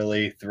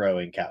literally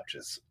throwing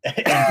couches.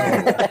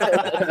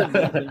 That's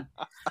amazing.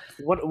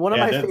 One of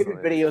Yeah, my that's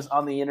favorite videos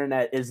on the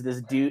internet is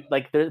this dude.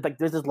 There's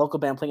this local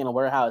band playing in a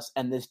warehouse,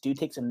 and this dude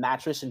takes a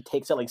mattress and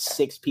takes out like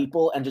 6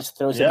 people and just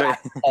throws it Yeah. at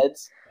their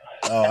heads.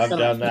 Oh, I've One of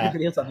done my that.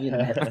 favorite videos on the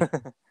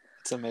internet.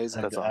 It's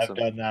amazing. That's I've awesome.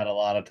 done that a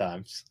lot of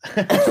times.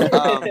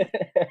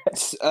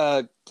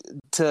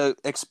 To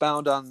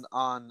expound on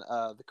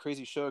the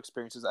crazy show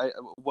experiences,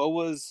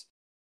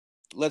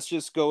 let's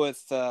just go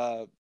with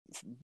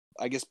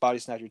I guess Body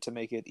Snatcher to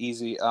make it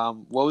easy.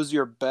 What was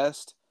your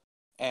best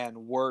and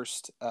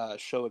worst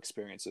show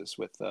experiences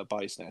with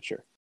Body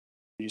Snatcher?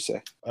 What did you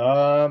say?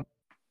 I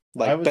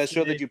Like would best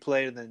show say- that you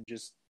played, and then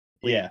just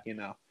Yeah.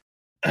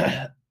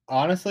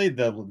 Honestly,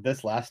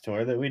 this last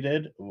tour that we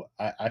did,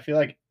 I feel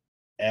like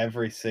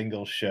every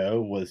single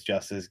show was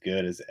just as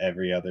good as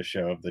every other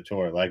show of the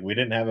tour. Like we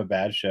didn't have a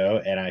bad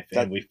show, and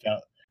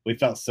we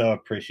felt so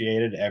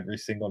appreciated every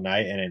single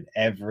night, and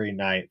every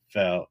night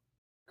felt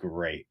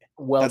great.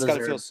 Well That's gotta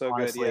deserved, feel so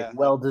good, honestly. yeah.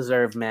 Well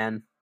deserved,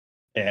 man.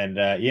 And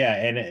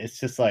and it's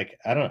just like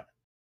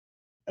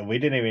we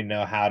didn't even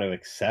know how to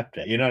accept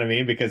it. You know what I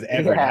mean? Because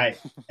every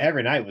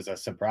night was a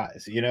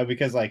surprise.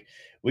 Because like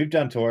we've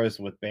done tours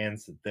with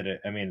bands that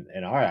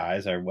in our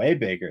eyes are way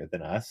bigger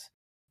than us,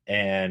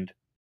 and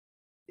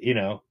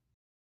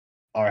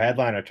our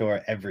headliner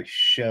tour, every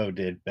show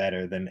did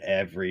better than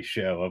every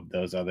show of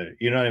those other.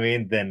 You know what I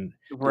mean? Than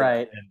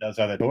those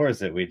other tours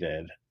that we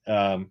did.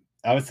 I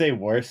would say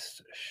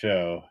worst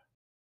show.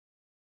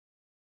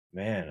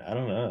 Man, I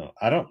don't know.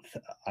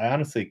 I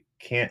honestly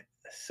can't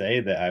say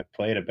that I've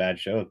played a bad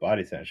show with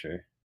Body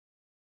Snatcher,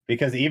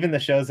 because even the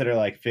shows that are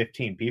like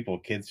 15 people,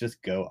 kids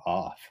just go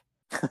off.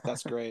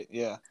 That's great.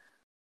 Yeah.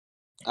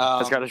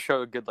 That's got to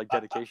show a good like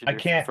dedication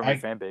from your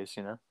fan base,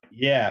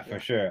 Yeah, for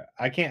sure.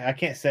 I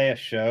can't say a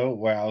show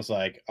where I was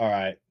like, all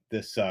right,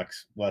 this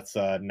sucks. Let's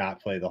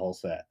not play the whole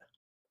set.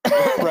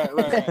 right.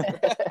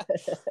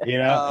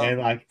 And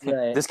like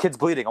this kid's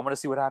bleeding. I want to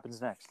see what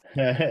happens next.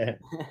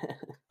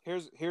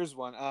 Here's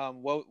one.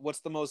 What's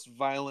the most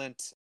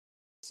violent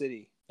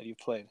city that you've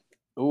played?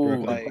 Ooh,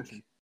 Like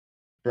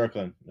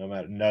Brooklyn. No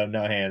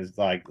hands.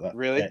 Like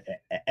really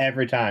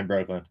every time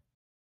Brooklyn.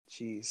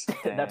 Jeez,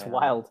 that's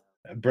wild.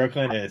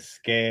 Brooklyn is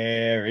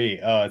scary.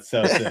 Oh, it's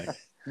so sick.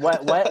 Why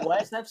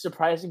is that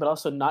surprising, but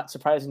also not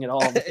surprising at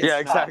all? Yeah,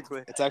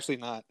 exactly. It's actually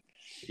not.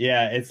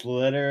 Yeah, it's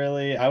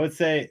literally. I would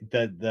say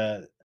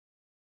that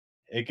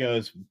it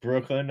goes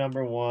Brooklyn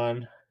number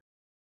 1.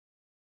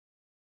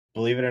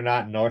 Believe it or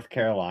not, North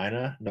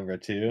Carolina number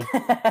 2.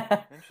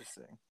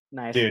 Interesting.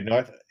 Nice, Dude.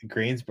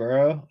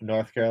 Greensboro,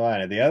 North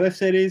Carolina. The other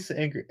cities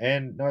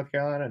in North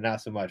Carolina,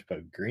 not so much,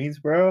 but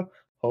Greensboro,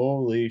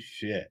 holy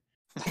shit.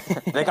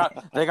 they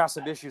got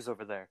some issues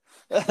over there.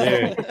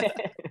 Dude.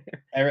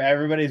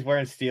 Everybody's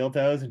wearing steel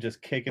toes and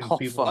just kicking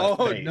people in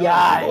the face. no.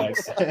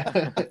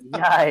 Yikes!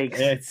 Yikes!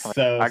 It's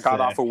so I got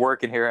sick. off of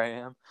work and here I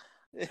am.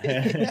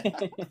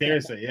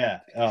 Seriously,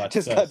 yeah. Oh,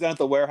 Just so got down at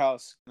the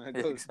warehouse.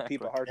 Exactly.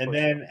 People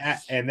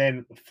hardcore. and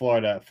then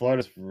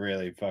Florida's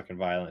really fucking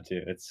violent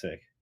too. It's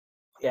sick.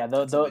 Yeah,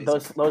 That's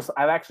those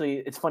I've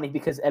actually. It's funny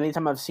because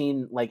anytime I've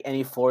seen like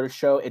any Florida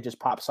show, it just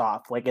pops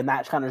off. Like in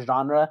that kind of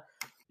genre.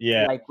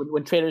 Yeah. Like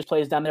when Traders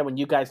plays down there, when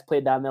you guys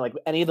played down there, like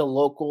any of the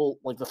local,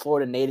 like the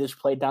Florida natives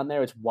played down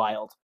there, it's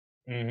wild.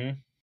 Mm-hmm.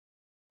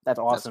 That's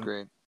awesome. That's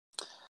great.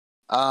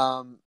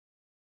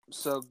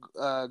 So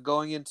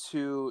going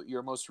into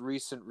your most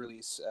recent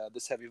release,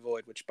 This Heavy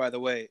Void, which by the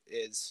way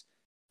is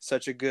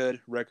such a good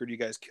record, you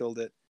guys killed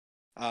it.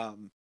 How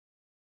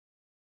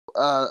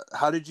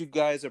did you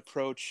guys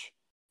approach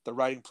the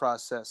writing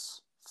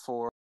process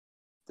for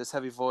This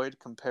Heavy Void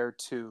compared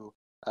to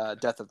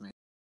Death of Me?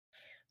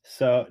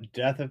 So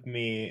Death of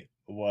Me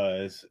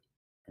was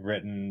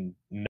written.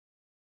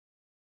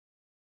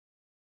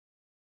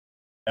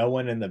 No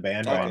one in the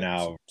band right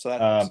now. So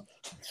that helps.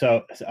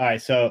 So all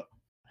right. So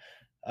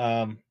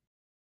all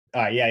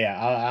right.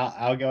 Yeah.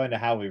 I'll go into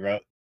how we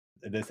wrote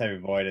This Heavy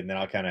Void, and then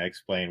I'll kind of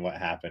explain what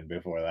happened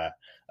before that.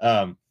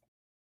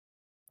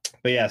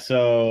 But yeah.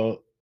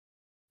 So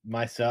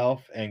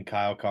myself and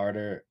Kyle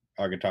Carter,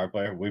 our guitar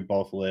player, we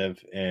both live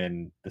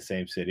in the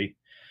same city.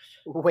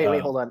 Wait,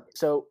 hold on.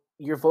 So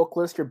your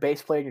vocalist, your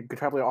bass player, your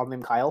guitar player, all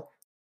named Kyle?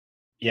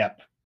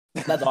 Yep.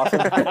 That's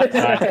awesome. Alright,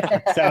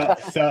 so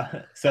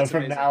That's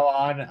from amazing. now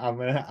on,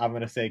 I'm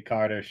gonna say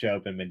Carter,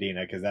 Shope, and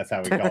Medina because that's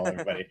how we call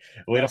everybody.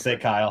 We don't say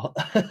Kyle.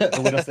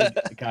 We don't say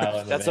Kyle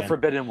in the That's a band.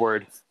 forbidden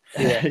word.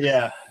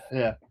 Yeah.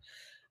 yeah.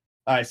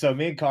 All right, so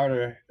me and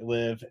Carter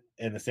live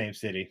in the same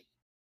city.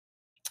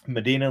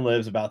 Medina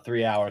lives about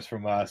 3 hours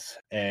from us,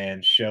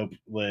 and Shope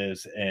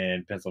lives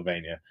in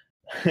Pennsylvania.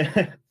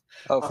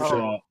 Oh, for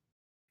sure.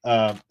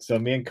 So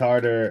me and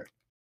Carter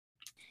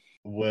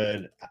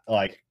would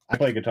I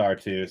play guitar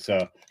too,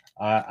 so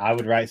I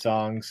would write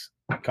songs.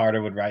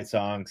 Carter would write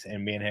songs,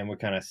 and me and him would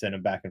kind of send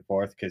them back and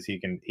forth because he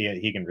can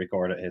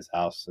record at his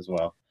house as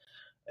well.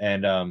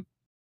 And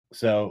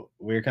so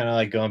we were kind of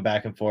like going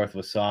back and forth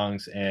with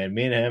songs, and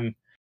me and him,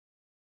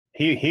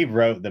 he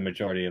wrote the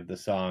majority of the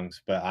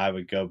songs, but I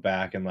would go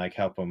back and like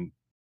help him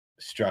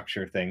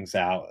structure things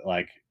out,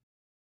 like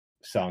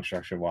song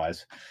structure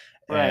wise.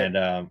 Right.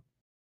 And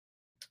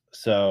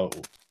so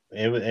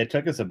it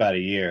took us about a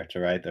year to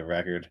write the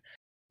record.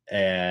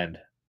 And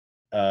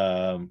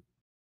so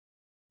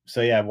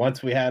yeah,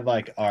 once we had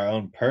like our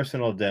own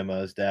personal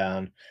demos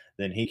down,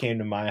 then he came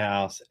to my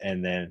house,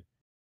 and then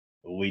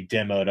we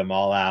demoed them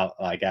all out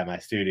like at my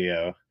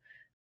studio.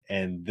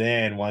 And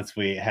then once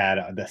we had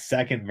the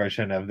second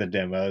version of the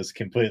demos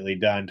completely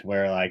done to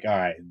where like, all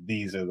right,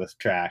 these are the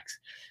tracks,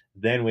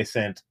 then we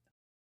sent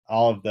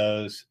all of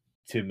those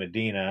to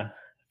Medina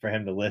for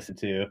him to listen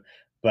to.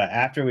 But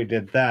after we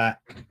did that,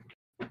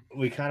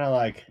 we kind of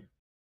like,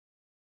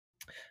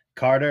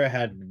 Carter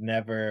had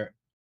never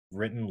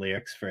written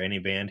lyrics for any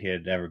band he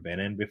had ever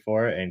been in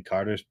before, and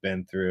Carter's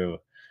been through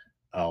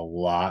a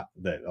lot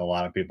that a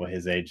lot of people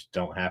his age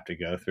don't have to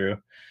go through.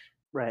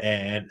 Right.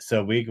 And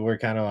so we were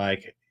kind of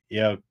like,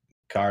 yo,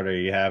 Carter,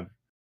 you have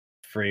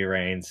free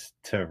reins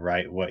to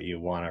write what you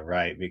want to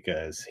write,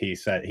 because he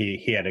said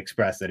he had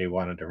expressed that he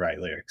wanted to write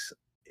lyrics,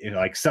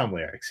 like some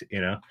lyrics,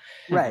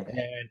 Right.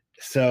 And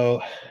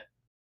so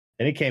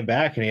then he came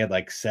back and he had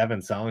like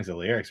 7 songs of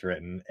lyrics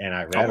written, and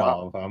I read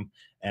all of them,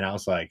 and I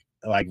was like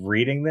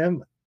reading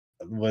them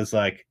was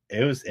like,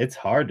 it's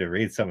hard to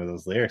read some of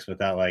those lyrics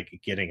without like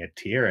getting a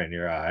tear in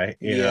your eye,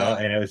 you know?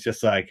 And it was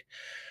just like,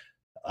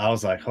 I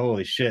was like,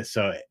 holy shit.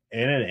 So,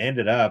 and it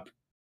ended up,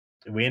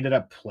 we ended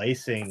up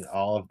placing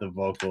all of the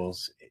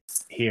vocals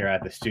here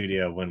at the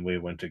studio when we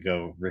went to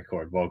go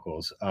record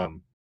vocals.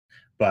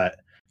 But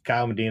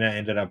Kyle Medina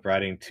ended up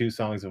writing 2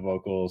 songs of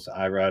vocals.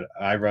 I wrote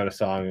a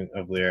song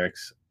of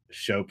lyrics.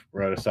 Shope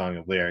wrote a song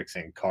of lyrics,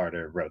 and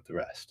Carter wrote the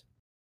rest.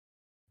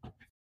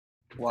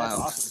 Wow. That's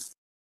awesome.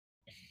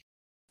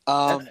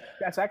 Um,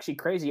 That's actually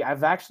crazy.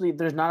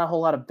 There's not a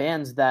whole lot of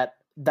bands that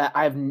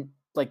I've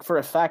like for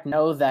a fact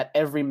know that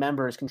every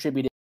member has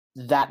contributed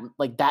that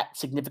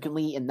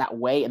significantly in that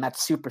way, and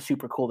that's super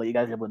super cool that you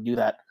guys are able to do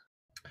that.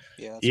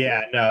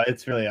 Yeah, no,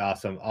 it's really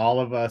awesome.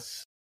 All of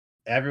us,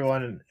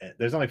 everyone,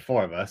 there's only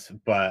 4 of us,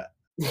 but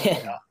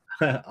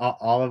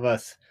all of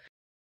us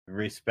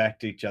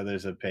respect each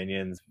other's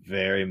opinions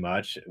very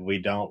much.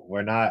 We've never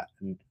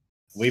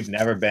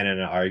been in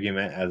an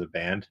argument as a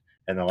band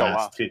in the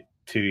last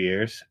 2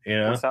 years,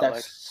 What's that That's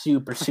like?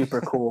 super super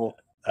cool.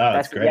 Oh,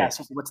 that's great. Yeah,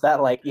 so what's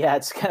that like? Yeah,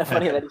 it's kind of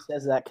funny that he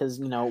says that, because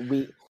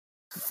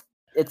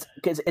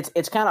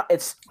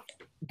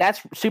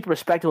that's super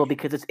respectable,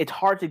 because it's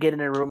hard to get in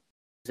a room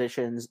with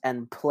musicians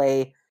and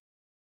play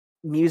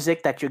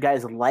music that you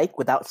guys like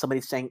without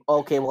somebody saying,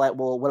 okay,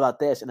 well, what about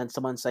this? And then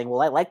someone saying,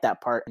 well, I like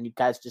that part, and you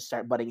guys just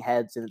start butting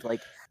heads, and it's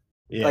like,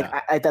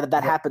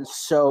 that happens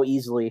so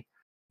easily.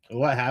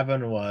 What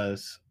happened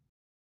was,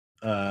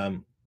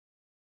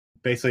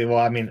 basically, well,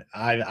 I mean,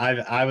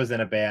 I was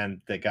in a band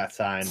that got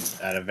signed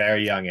at a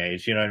very young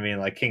age. You know what I mean?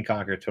 Like King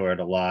Conquer toured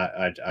a lot.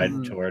 I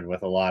toured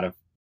with a lot of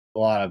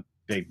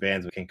big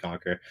bands with King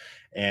Conquer,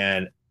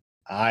 and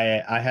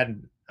I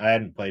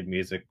hadn't played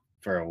music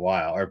for a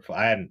while, or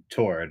I hadn't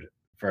toured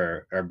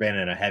or been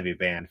in a heavy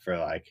band for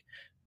like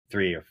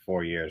 3 or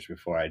 4 years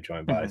before I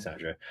joined Body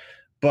Centra.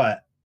 But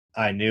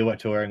I knew what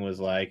touring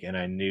was like, and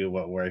I knew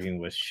what working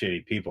with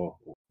shitty people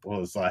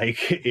was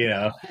like,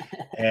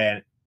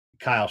 and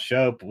Kyle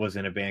Shope was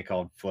in a band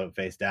called Float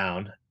Face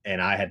Down, and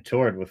I had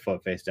toured with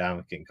Float Face Down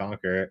with King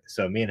Conquer.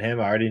 So me and him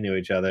already knew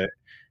each other.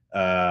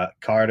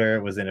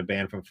 Carter was in a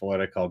band from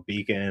Florida called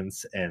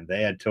Beacons, and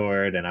they had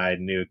toured, and I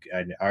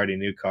already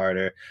knew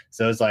Carter.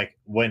 So it was like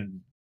when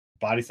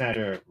Body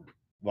Center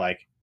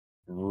like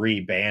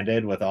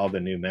rebanded with all the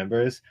new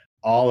members,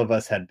 all of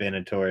us had been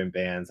in touring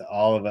bands.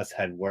 All of us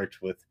had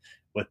worked with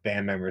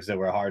band members that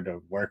were hard to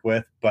work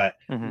with, but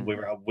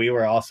we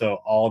were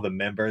also all the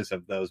members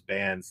of those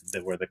bands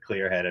that were the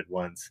clear-headed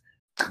ones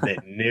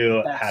that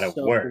knew how to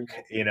work,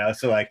 cool.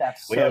 So like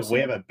we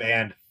have a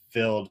band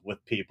filled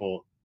with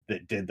people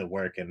that did the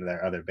work in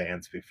their other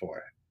bands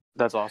before.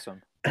 That's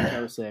awesome.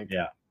 So sick.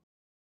 Yeah.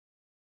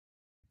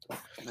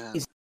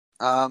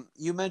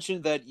 You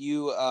mentioned that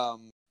you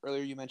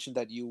earlier you mentioned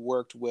that you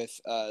worked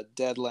with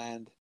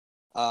Deadland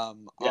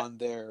on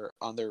their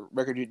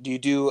record. Do you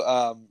do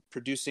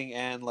producing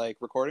and like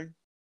recording?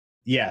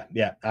 Yeah.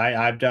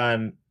 I've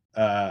done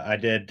I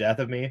did Death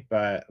of Me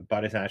by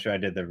Body Snatcher. I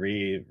did the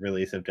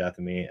re-release of Death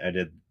of Me. I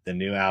did the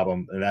new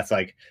album, and that's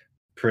like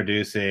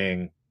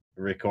producing,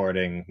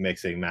 recording,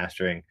 mixing,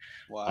 mastering.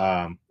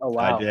 Wow. Oh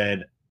wow. I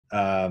did.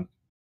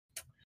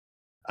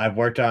 I've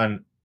worked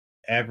on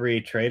every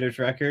Traders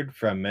record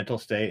from Mental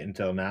State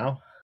until now.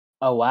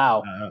 Oh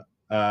wow.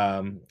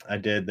 I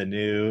did the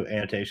new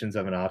Annotations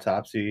of an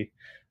Autopsy.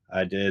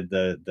 I did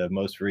the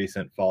most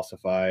recent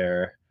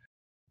Falsifier.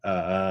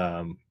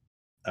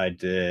 I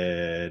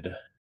did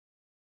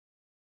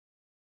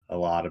a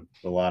lot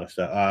of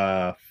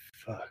stuff.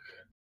 Fuck.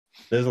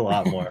 There's a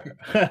lot more.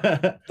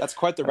 That's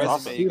quite the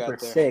That's resume you super got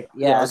there. sick.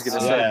 Yeah, I was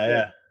gonna say.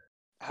 Yeah.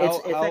 How, It's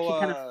actually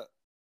kind of.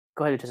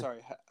 Go ahead.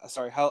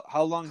 sorry.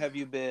 How long have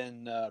you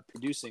been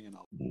producing an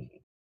album?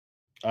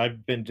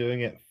 I've been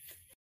doing it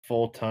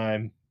full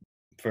time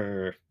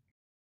for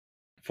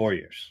 4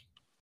 years.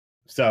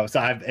 So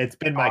it's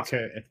been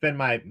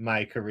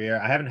my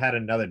career. I haven't had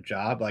another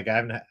job. Like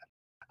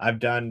I've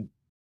done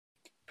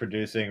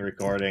producing,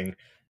 recording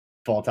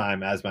full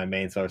time as my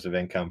main source of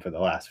income for the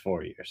last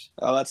 4 years.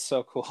 Oh, that's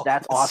so cool.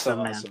 That's awesome,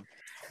 so man. awesome.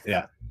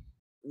 Yeah.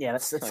 Yeah,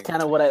 that's Like-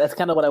 kind of what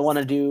I want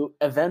to do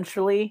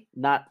eventually.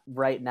 Not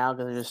right now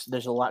because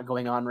there's a lot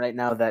going on right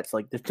now. That's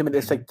like there's too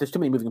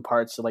many moving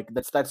parts. So like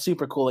that's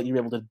super cool that you're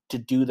able to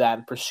do that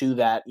and pursue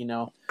that. You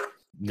know,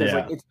 because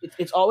like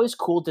it's always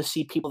cool to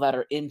see people that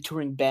are in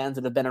touring bands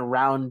that have been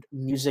around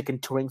music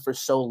and touring for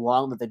so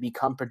long that they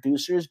become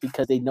producers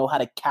because they know how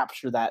to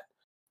capture that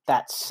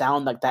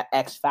sound, like that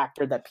X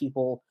factor that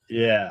people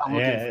are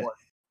looking for.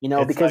 You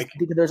know, because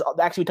there's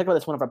actually we talked about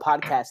this in one of our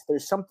podcasts.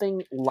 There's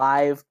something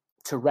live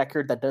to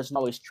record that doesn't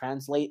always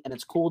translate, and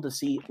it's cool to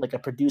see like a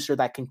producer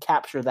that can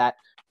capture that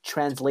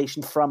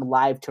translation from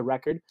live to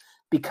record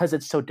because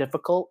it's so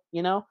difficult.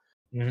 You know,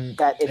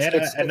 that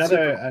it's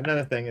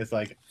another thing is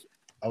like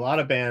a lot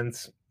of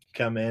bands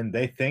come in,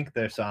 they think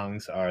their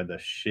songs are the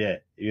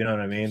shit. You know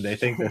what I mean? They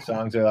think their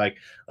songs are like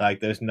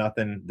there's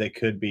nothing that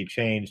could be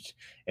changed.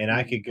 And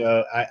I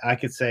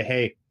could say,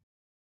 hey,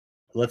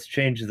 let's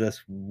change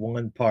this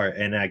one part,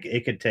 and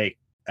it could take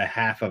a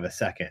half of a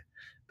second,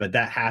 but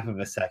that half of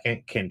a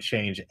second can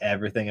change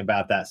everything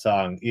about that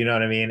song. You know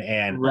what I mean?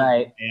 And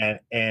right.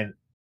 And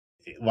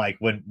like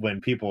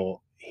when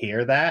people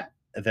hear that,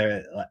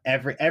 they're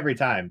every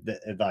time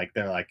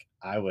they're like,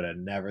 I would have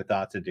never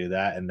thought to do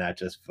that, and that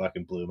just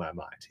fucking blew my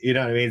mind. You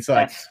know what I mean? So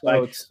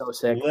it's so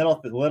sick.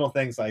 Little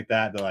things like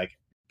that. They're like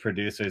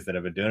producers that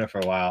have been doing it for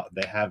a while.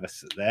 They have a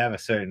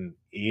certain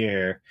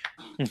ear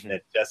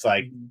that just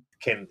like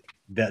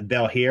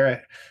they'll hear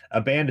it.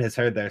 A band has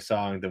heard their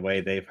song the way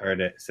they've heard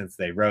it since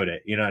they wrote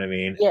it. You know what I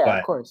mean? Yeah, but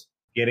of course.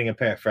 Getting a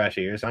pair of fresh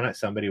ears on it,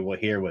 somebody will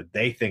hear what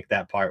they think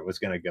that part was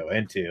going to go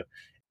into,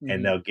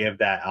 and they'll give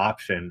that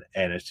option,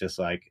 and it's just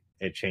like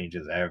it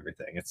changes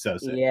everything. It's so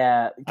sick.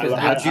 Yeah, because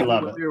I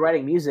love when it. we were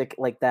writing music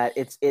like that,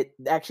 it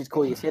actually is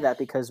cool you say that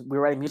because we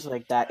were writing music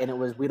like that,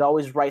 and we'd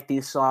always write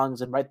these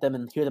songs and write them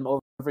and hear them over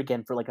and over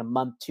again for like a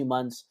month, 2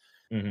 months,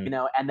 you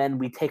know, and then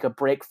we take a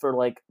break for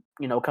like,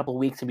 you know, a couple of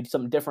weeks and we do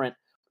something different.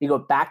 We go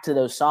back to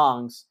those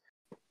songs,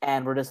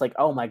 and we're just like,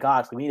 oh my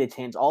gosh, we need to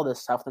change all this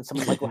stuff. Then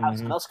someone like will have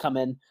someone else come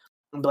in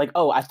and be like,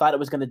 oh, I thought it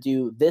was going to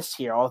do this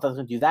here. Oh, I thought it was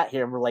going to do that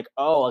here. And we're like,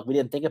 oh, like, we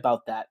didn't think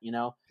about that, you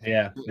know?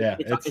 Yeah.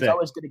 It's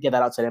always good to get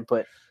that outside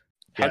input.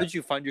 How did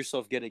you find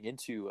yourself getting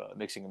into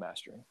mixing and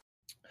mastering?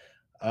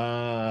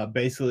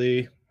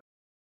 Basically,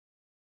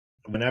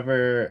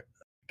 whenever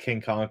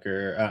King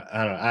Conquer,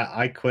 I don't know,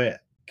 I quit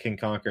King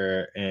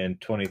Conquer in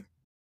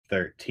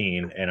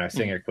 2013, and our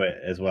singer quit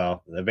as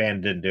well. The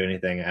band didn't do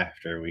anything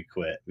after we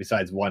quit,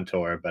 besides one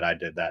tour, but I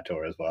did that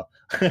tour as well.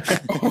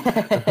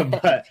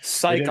 But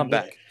Psych, I'm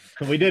back.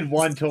 We did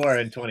one tour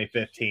in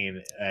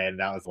 2015, and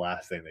that was the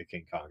last thing that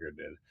King Conquer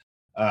did.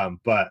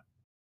 But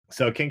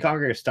so King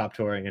Conquer stopped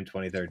touring in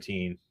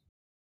 2013,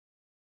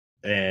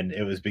 and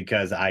it was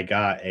because I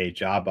got a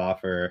job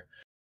offer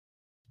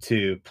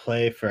to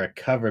play for a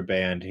cover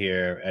band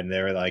here, and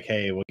they were like,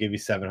 "Hey, we'll give you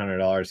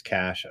 $700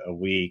 cash a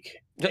week,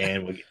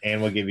 and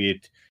we'll give you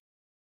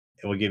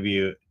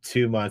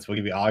 2 months. We'll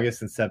give you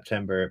August and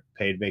September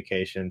paid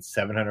vacation,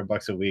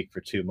 $700 a week for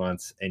 2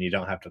 months, and you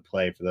don't have to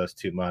play for those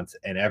 2 months.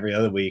 And every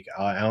other week,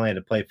 I only had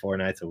to play 4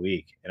 nights a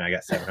week, and I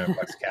got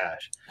 $700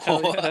 cash.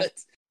 What?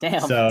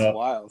 Damn, So That's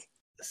wild.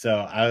 So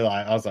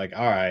I was like,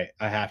 all right,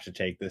 I have to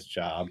take this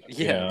job.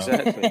 Yeah,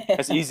 exactly.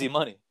 That's easy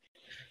money.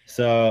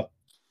 So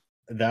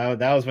that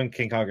was when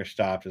King Conquer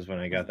stopped, is when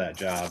I got that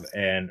job.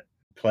 And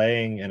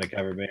playing in a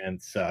cover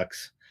band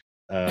sucks.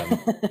 Were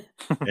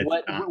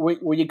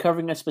you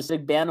covering a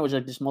specific band, or was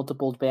it just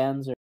multiple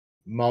bands? Or?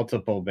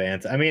 Multiple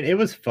bands. I mean, it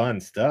was fun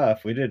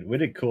stuff. We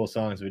did cool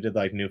songs. We did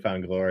like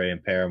Newfound Glory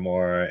and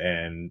Paramore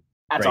and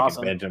Breaking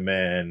awesome.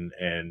 Benjamin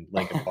and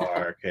Linkin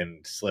Park and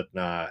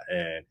Slipknot,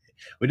 and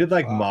we did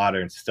like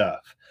modern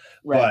stuff.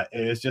 Right. But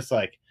it was just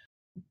like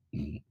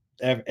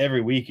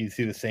every week you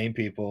see the same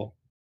people,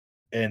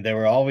 and they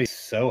were always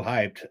so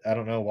hyped. I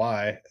don't know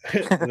why.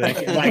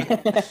 like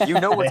you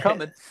know what's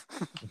coming.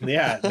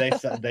 Yeah,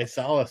 they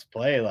saw us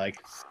play like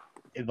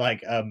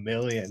a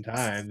million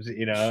times,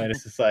 you know, and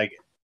it's just like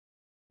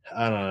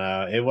I don't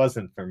know. It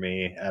wasn't for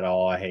me at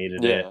all. I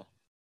hated it. Yeah.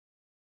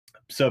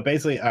 So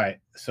basically, all right.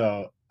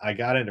 So I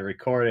got into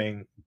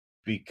recording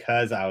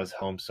because I was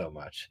home so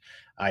much.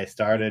 I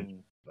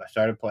started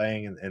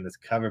playing in this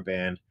cover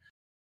band,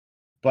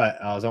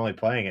 but I was only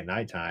playing at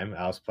nighttime.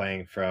 I was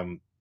playing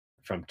from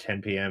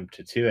 10 p.m.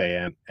 to 2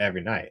 a.m.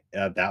 every night.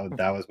 That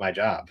was my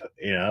job,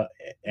 you know.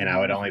 And I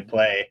would only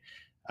play.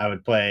 I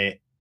would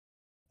play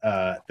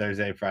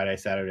Thursday, Friday,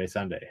 Saturday,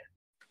 Sunday.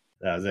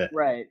 That was it.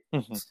 Right.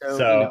 Mhm.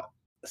 So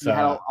So you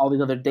had all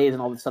these other days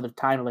and all this other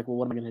time. You're like, well,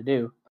 what am I going to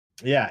do?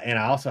 yeah, and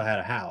I also had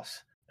a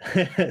house.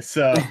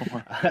 So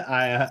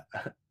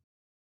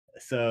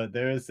so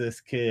there was this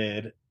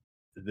kid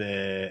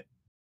that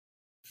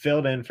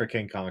filled in for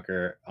King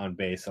Conquer on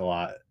bass a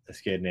lot. This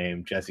kid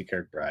named Jesse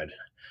Kirkbride,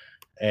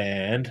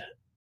 and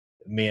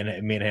me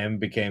and him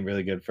became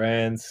really good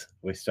friends.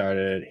 He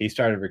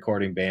started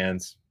recording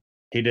bands.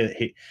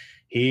 He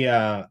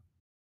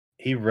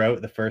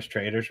wrote the first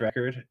Traders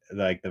record,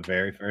 like the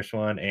very first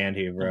one, and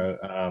he wrote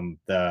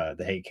the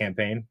Hate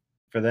Campaign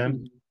for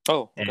them.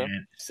 Oh, okay.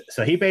 And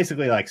so he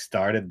basically like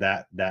started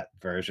that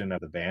version of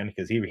the band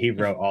because he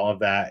wrote all of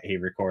that, he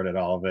recorded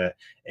all of it,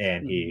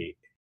 and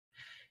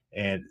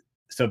and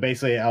so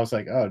basically I was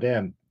like, oh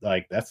damn,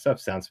 like that stuff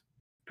sounds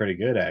pretty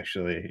good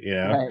actually, you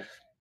know. Right.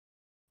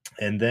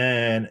 And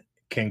then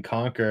King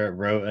Conquer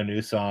wrote a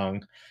new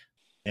song,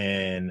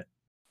 and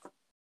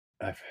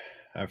I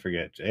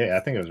forget. I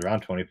think it was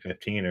around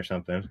 2015 or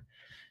something.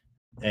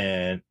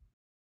 And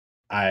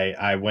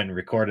I went and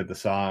recorded the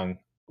song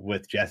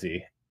with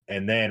Jesse.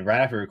 And then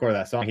right after we recorded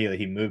that song,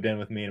 he moved in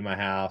with me in my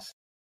house,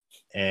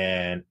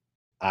 and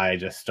I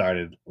just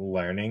started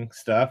learning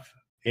stuff,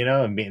 you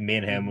know. And me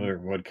and him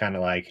would kind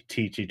of like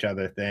teach each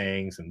other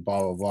things and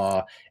blah blah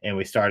blah. And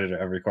we started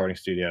a recording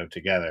studio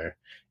together,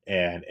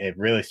 and it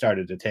really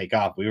started to take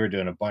off. We were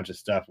doing a bunch of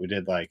stuff. We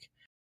did like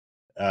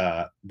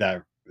that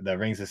the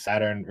Rings of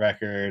Saturn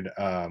record.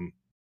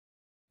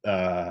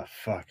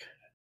 Fuck,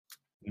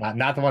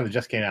 not the one that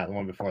just came out. The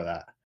one before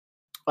that.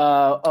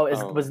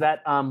 Was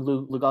that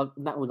Lugal?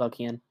 Not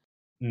Lugalkian.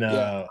 No.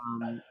 Yeah.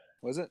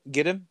 Was it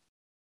Get Him?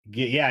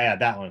 Yeah,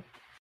 that one.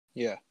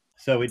 Yeah.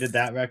 So we did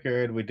that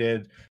record. We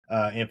did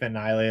Infant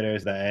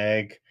Annihilators, The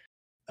Egg.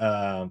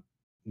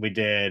 We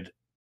did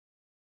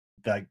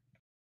like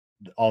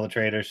all the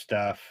Traders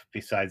stuff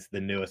besides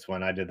the newest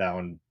one. I did that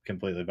one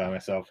completely by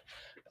myself.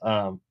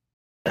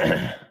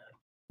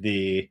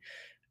 We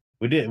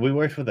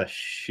worked with a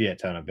shit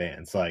ton of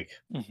bands. Like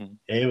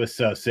it was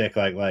so sick.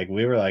 Like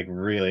we were like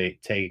really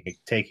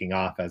taking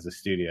off as a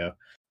studio.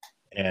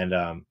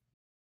 And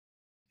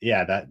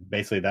yeah,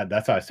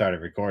 that's how I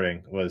started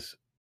recording, was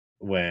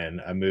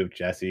when I moved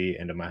Jesse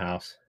into my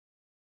house.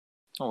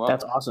 Oh, wow.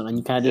 That's awesome. And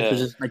you kind of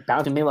just like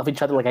bouncing off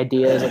each other, like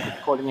ideas, like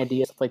recording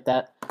ideas, stuff like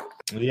that.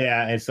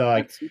 Yeah, and so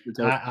like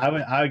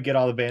I would get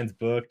all the bands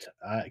booked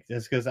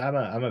just because I'm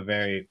a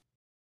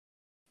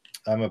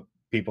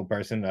people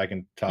person. I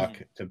can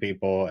talk to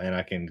people and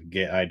I can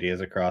get ideas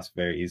across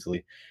very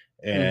easily.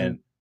 And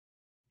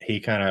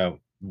he kind of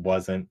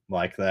wasn't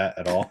like that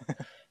at all.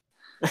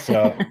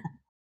 So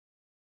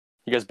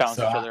you guys balance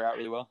each other out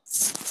really well.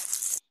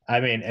 I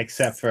mean,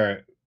 except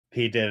for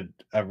he did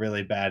a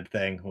really bad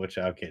thing, which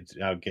I'll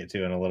get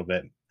to in a little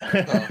bit.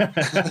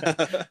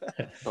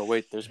 Oh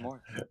wait, there's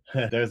more.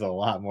 There's a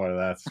lot more to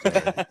that story.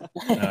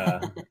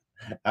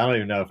 I don't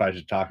even know if I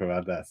should talk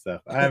about that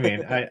stuff. I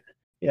mean,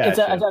 it's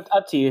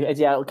up to you.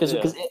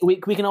 Because we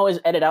can always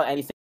edit out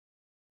anything.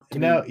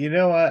 No, you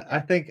know what? I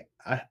think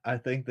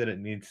that it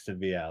needs to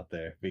be out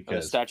there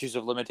because statutes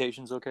of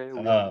limitations. Okay.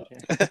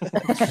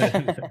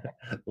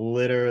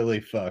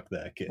 Literally, fuck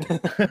that kid.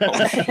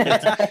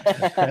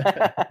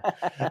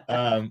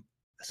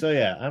 So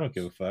yeah, I don't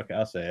give a fuck.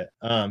 I'll say it.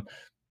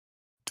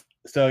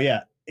 So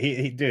yeah,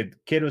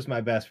 kid was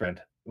my best friend.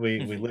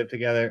 We lived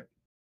together.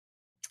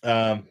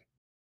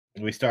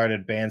 We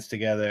started bands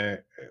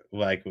together.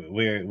 Like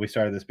we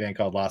started this band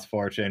called Lost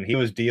Fortune. He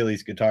was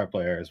Dealey's guitar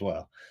player as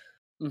well.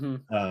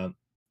 All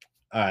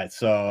right,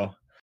 so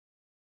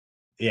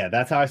yeah,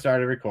 that's how I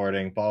started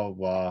recording. Blah blah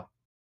blah.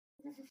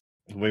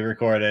 We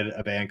recorded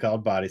a band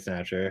called Body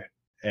Snatcher,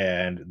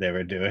 and they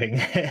were doing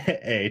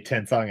a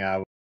 10-song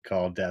album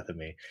called Death of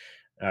Me.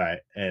 All right,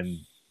 and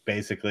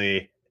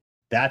basically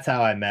that's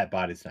how I met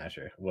Body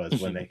Snatcher, was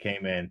when they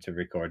came in to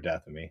record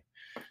Death of Me.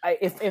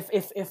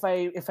 If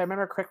I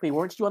remember correctly,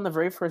 weren't you on the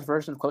very first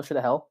version of Closer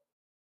to Hell?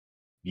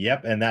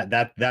 Yep, and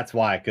that's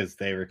why, because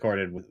they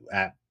recorded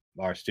at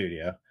our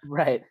studio.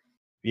 Right.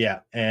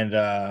 Yeah,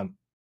 and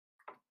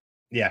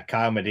yeah,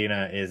 Kyle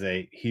Medina is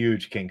a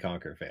huge King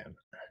Conquer fan.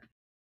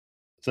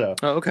 So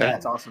okay,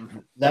 that's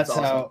awesome. That's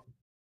how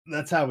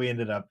I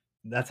ended up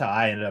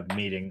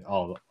meeting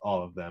all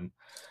of them.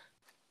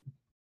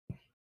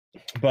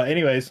 But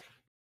anyways,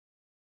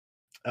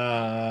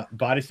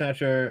 Body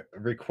Snatcher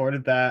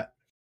recorded that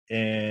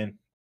in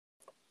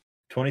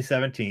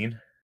 2017,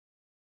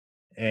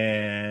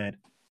 and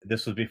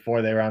this was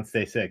before they were on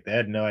Stay Sick. They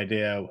had no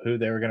idea who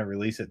they were going to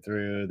release it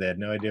through. They had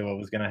no idea what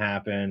was going to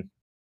happen.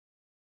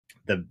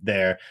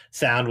 their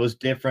sound was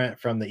different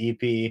from the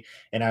EP,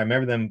 and I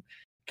remember them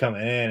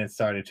coming in and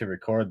started to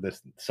record the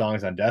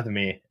songs on Death of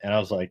Me, and I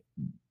was like,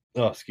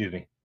 oh, excuse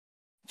me.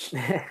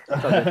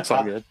 It's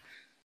all good.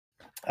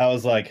 I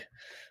was like,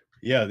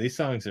 yo, these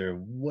songs are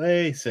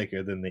way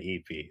sicker than the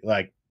EP.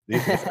 Like,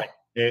 this is like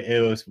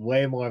it was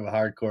way more of a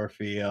hardcore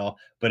feel,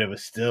 but it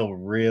was still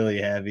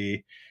really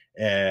heavy.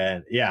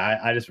 And yeah,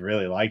 I just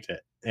really liked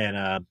it. And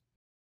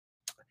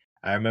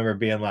I remember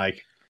being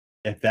like,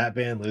 if that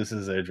band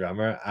loses their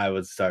drummer, I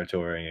would start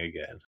touring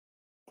again.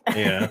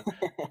 You know?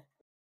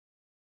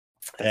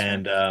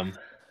 And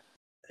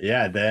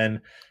yeah,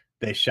 then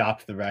they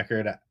shopped the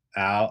record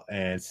out,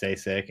 and Stay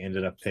Sick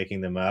ended up picking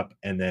them up.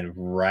 And then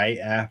right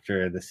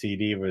after the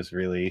CD was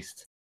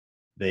released,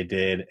 they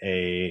did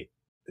a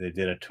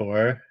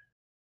tour.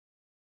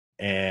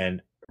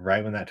 And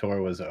right when that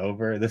tour was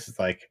over, this is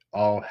like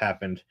all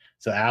happened.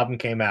 So the album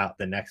came out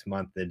the next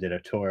month. They did a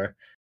tour.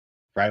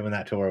 Right when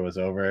that tour was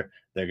over,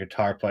 their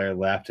guitar player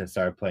left and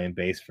started playing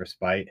bass for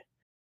spite.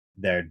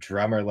 Their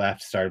drummer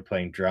left, started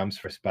playing drums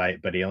for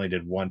spite, but he only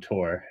did one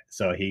tour.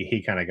 So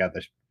he kind of got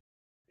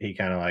he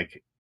kind of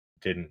like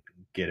didn't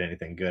get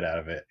anything good out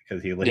of it,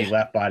 because he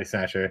left Body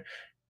Snatcher,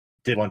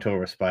 did one tour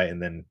with spite,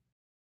 and then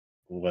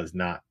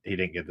he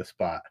didn't get the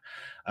spot.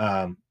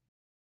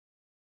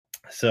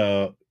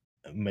 So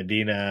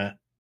Medina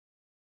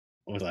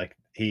was like,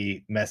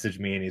 he messaged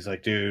me and he's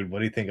like, dude, what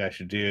do you think I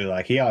should do?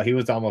 Like he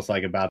was almost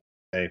like about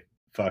to say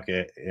fuck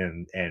it,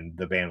 and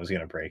the band was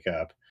gonna break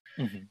up.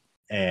 Mm-hmm.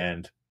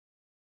 And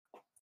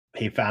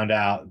he found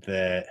out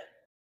that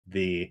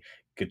the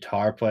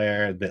guitar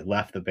player that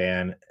left the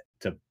band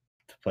to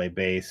play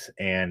bass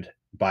and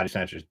Body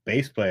Snatcher's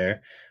bass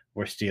player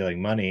were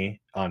stealing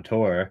money on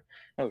tour.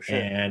 Oh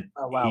shit. And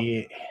wow.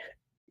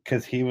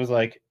 because he was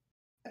like,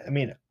 I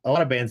mean, a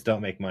lot of bands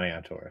don't make money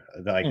on tour.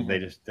 Like they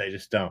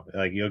just don't.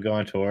 Like you'll go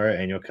on tour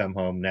and you'll come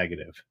home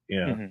negative, you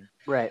know.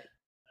 Right.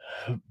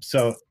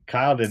 So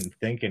Kyle didn't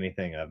think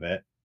anything of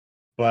it,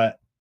 but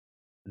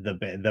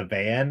the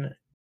van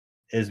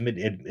is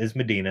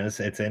Medina's.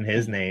 It's in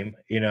his name,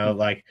 you know.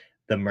 Like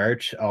the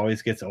merch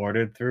always gets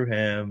ordered through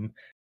him,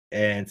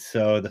 and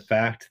so the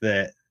fact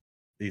that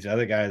these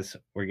other guys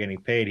were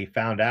getting paid, he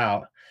found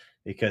out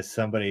because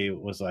somebody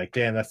was like,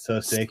 damn, that's so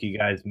sick, you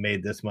guys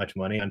made this much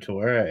money on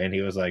tour. And he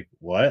was like,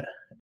 what?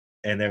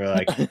 And they were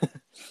like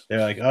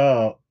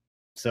oh,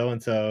 so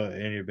and so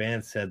in your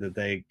band said that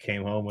they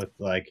came home with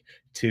like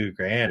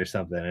 $2,000 or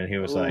something. And he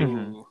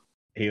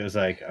was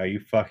like, are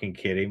you fucking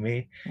kidding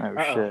me? Oh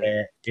shit.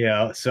 And, you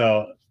know,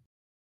 so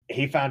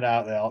he found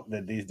out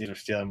that these dudes were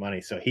stealing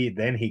money, so he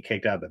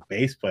kicked out the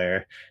bass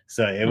player.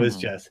 So it was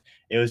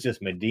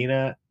just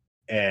Medina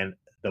and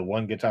the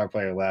one guitar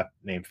player left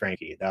named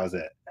Frankie. That was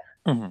it.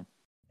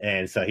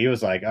 And so he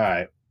was like, all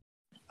right,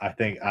 I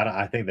think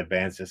the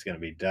band's just gonna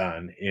be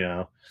done, you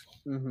know.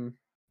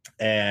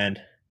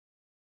 And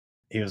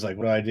he was like,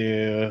 what do I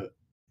do?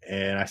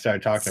 And I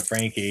started talking to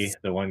Frankie,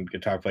 the one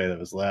guitar player that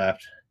was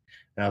left,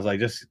 and I was like,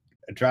 just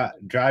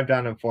drive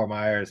down to Fort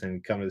Myers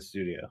and come to the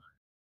studio.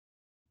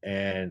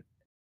 And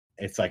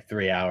it's like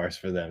 3 hours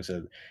for them.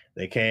 So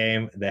they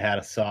came, they had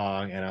a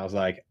song, and I was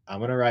like, I'm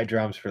gonna write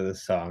drums for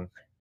this song.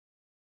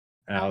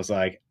 And I was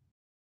like,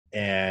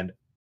 and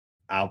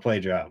I'll play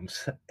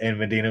drums. And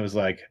Medina was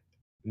like,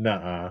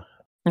 nuh-uh.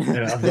 And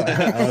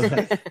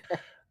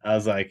I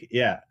was like,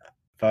 yeah,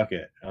 fuck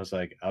it. I was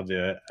like, I'll do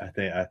it.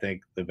 I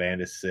think the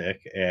band is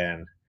sick,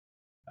 and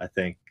I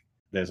think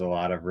there's a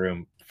lot of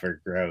room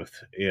for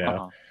growth, you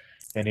know.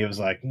 And he was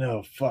like,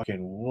 no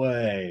fucking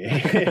way.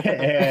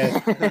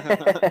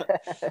 And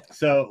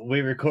so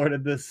we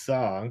recorded this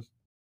song.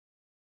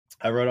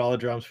 I wrote all the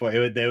drums for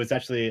it. There was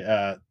actually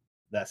that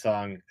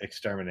song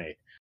Exterminate.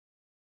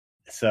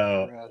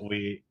 So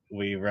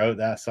we wrote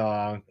that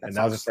song, and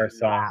that was the first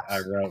song I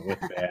wrote with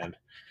the band.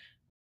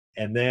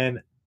 And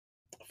then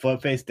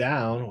Float Face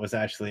Down was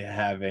actually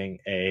having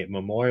a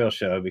memorial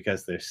show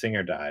because their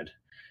singer died.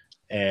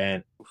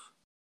 And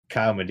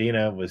Kyle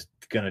Medina was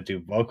going to do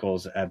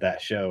vocals at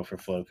that show for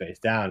Float Face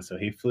Down. So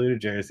he flew to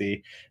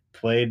Jersey,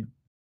 played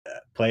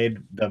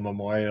the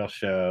memorial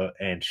show,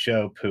 and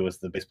Shope, who was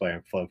the bass player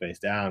in Float Face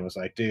Down, was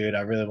like, dude,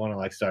 I really want to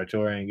like start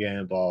touring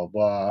again, blah,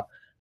 blah.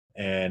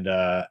 And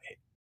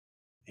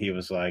he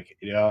was like,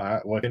 you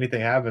know, if anything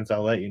happens,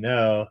 I'll let you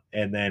know.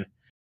 And then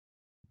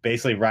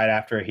basically right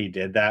after he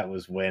did that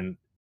was when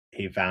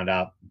he found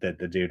out that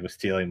the dude was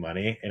stealing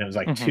money. And it was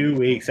like 2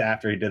 weeks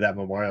after he did that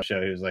memorial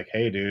show, he was like,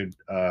 hey, dude,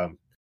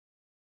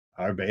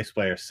 our bass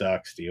player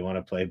sucks. Do you want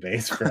to play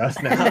bass for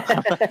us now?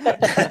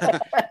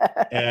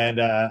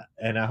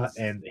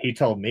 and he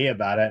told me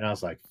about it, and I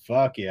was like,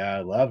 fuck yeah,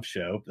 I love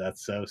Shope.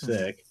 That's so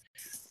sick.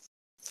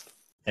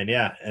 And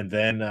yeah, and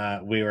then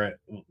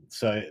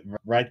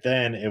right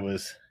then it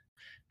was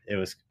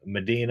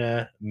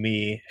Medina,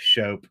 me,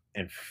 Shope,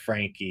 and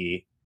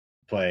Frankie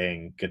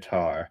playing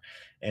guitar.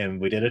 And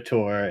we did a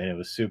tour, and it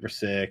was super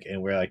sick.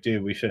 And we're like,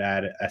 dude, we should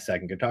add a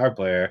second guitar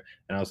player.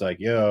 And I was like,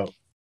 yo,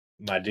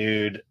 my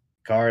dude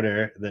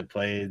Carter that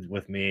played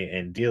with me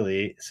in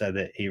Dealey said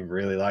that he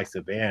really likes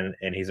the band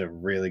and he's a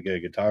really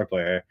good guitar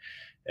player.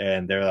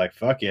 And they're like,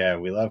 fuck yeah,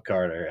 we love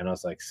Carter. And I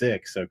was like,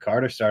 sick. So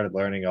Carter started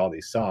learning all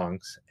these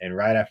songs. And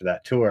right after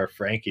that tour,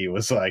 Frankie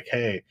was like,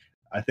 hey,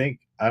 I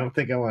don't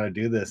think I want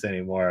to do this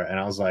anymore. And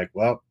I was like,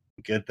 well,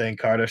 good thing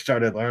Carter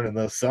started learning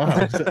those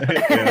songs. And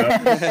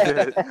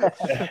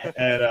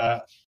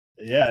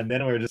and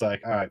then we were just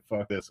like, all right,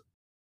 fuck this.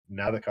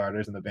 Now that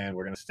Carter's in the band,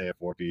 we're gonna stay at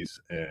 4-piece,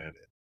 and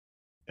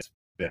it's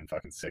been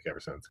fucking sick ever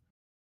since.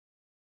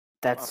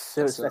 That's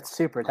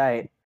super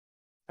tight.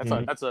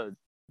 That's a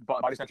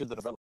body snatcher that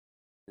developed.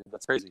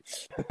 That's crazy.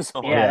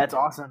 That's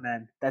awesome,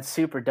 man. That's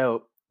super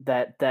dope.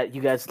 That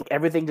you guys,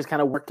 everything just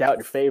kind of worked out in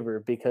your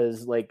favor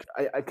because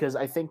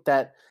I think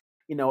that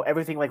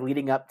everything like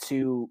leading up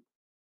to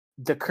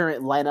the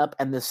current lineup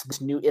and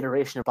this new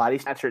iteration of Body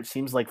Snatcher, it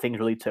seems like things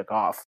really took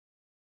off.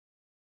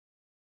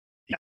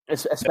 Yeah,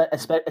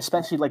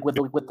 especially like with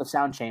the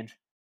sound change.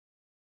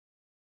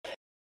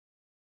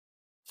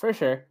 For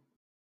sure.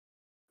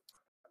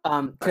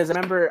 Because I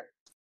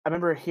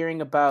remember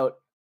hearing about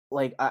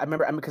I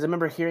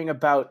remember hearing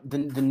about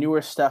the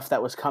newer stuff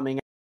that was coming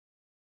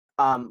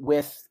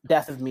with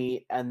Death of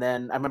Me, and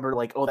then I remember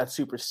like, oh, that's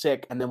super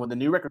sick. And then when the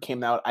new record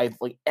came out,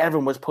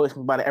 everyone was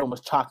posting about it, everyone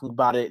was talking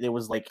about it. It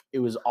was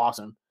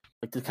awesome,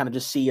 like to kind of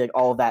just see like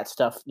all of that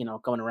stuff,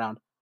 going around.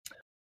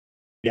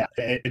 Yeah,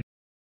 it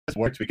just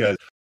works because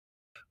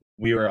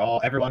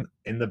everyone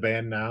in the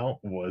band now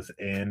was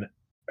in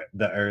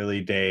the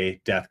early day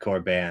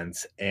deathcore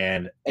bands,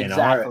 and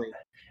exactly.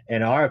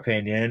 in our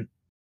opinion,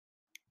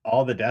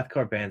 all the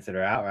deathcore bands that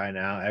are out right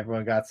now,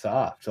 everyone got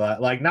soft.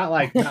 Not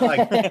like,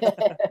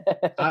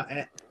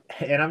 and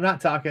I'm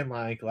not talking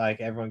like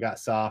everyone got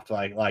soft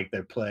like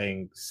they're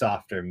playing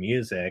softer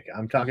music.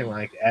 I'm talking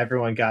like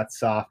everyone got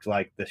soft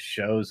like the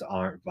shows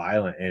aren't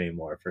violent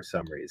anymore for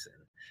some reason.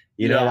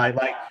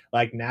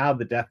 Like now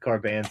the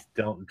deathcore bands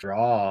don't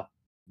draw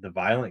the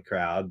violent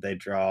crowd; they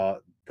draw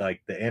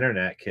like the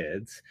internet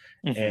kids.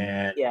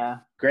 And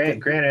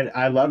granted,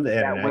 I love the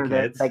internet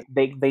kids. Like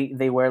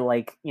they wear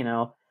like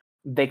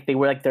they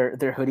wear like their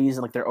hoodies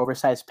and like their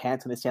oversized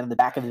pants and they stand in the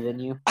back of the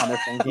venue on their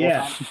phones.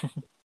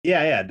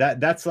 Yeah.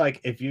 That's like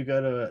if you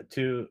go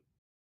to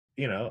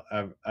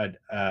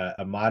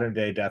a modern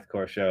day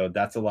deathcore show,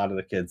 that's a lot of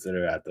the kids that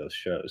are at those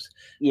shows.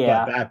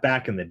 Yeah. But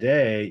back in the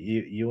day,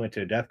 you went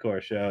to a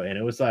deathcore show and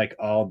it was like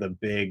all the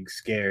big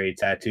scary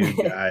tattooed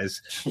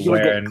guys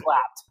wearing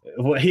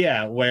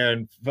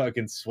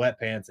fucking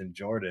sweatpants and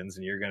Jordans,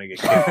 and you're gonna get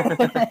kicked out,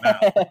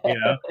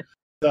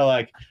 So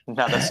like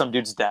now that's some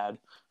dude's dad.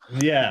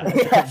 Yeah.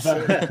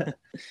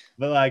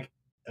 but like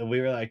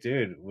we were like,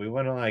 dude, we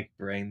want to like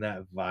bring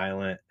that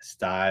violent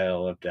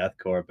style of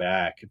deathcore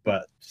back,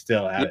 but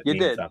still have it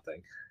mean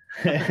something.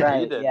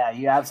 Right? Yeah,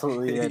 you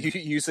absolutely did.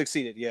 You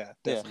succeeded. Yeah.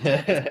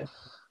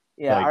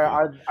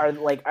 Yeah.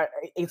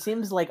 It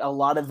seems like a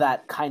lot of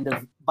that kind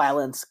of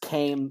violence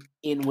came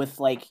in with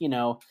like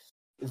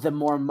the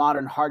more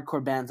modern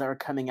hardcore bands that were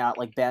coming out,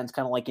 like bands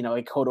kind of like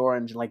like Code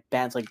Orange, and like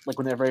bands like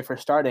when they're very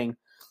first starting.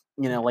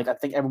 Like I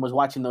think everyone was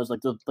watching those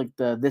like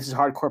the This Is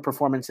Hardcore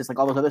performances, like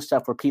all those other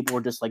stuff where people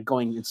were just like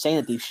going insane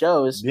at these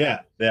shows.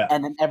 Yeah.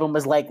 And then everyone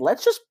was like,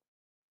 let's just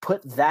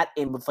put that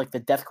in with like the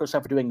deathcore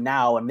stuff we're doing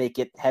now and make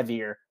it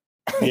heavier.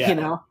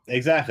 Yeah,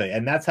 exactly.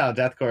 And that's how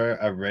deathcore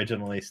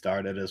originally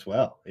started as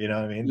well. You know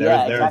what I mean?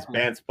 There was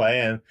bands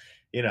playing,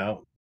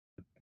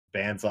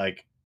 bands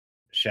like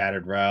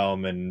Shattered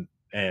Realm and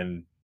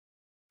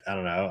I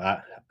don't know.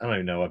 I don't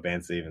even know what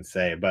bands to even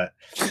say, but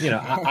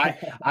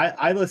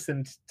I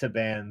listened to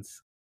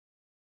bands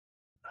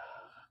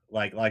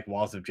like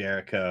Walls of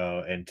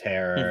Jericho and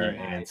Terror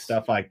and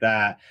stuff like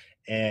that,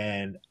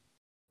 and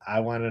I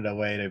wanted a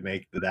way to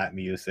make that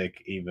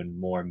music even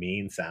more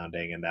mean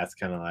sounding, and that's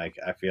kind of like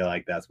I feel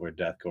like that's where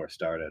deathcore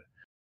started.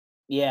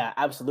 Yeah,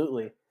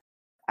 absolutely,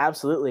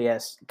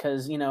 yes.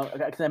 Because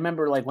I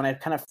remember like when I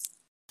kind of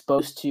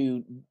exposed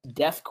to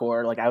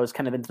deathcore, like I was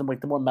kind of into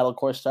like the more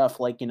metalcore stuff,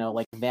 like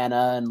like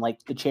Vanna and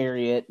like The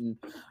Chariot and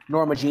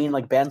Norma Jean,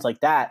 like bands like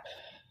that.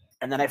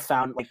 And then I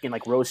found like in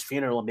like Rose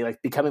Funeral and be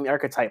like Becoming the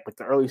Archetype, like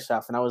the early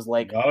stuff, and I was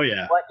like, oh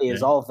yeah, what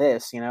is all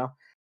this?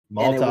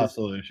 Molotov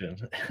Solution.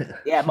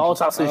 Yeah,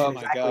 Molotov Solution. Oh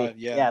my god,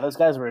 yeah, those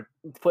guys were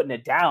putting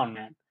it down,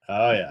 man.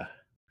 Oh yeah.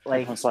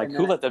 Like it's like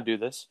who let them do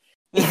this?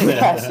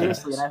 Yeah,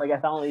 seriously. And I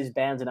found all these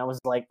bands, and I was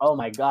like, "Oh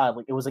my god!"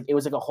 Like it was like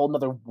a whole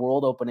nother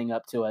world opening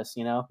up to us,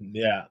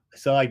 Yeah.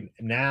 So like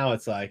now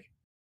it's like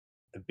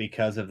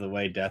because of the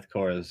way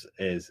deathcore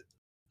is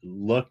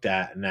looked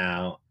at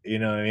now, you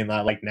know what I mean?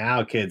 Like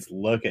now kids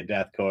look at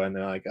deathcore and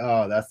they're like,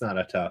 "Oh, that's not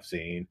a tough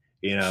scene."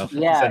 Yeah.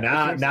 So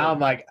now I'm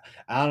like,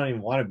 I don't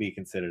even want to be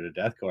considered a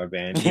deathcore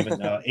band, even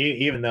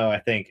though I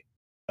think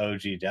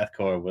OG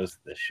deathcore was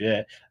the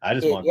shit. I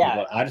just want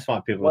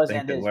people to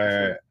think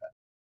that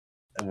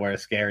we're a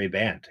scary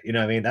band. You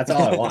know what I mean? That's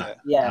all I want.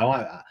 Yeah.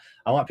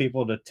 I want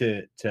people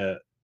to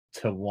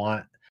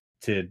want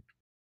to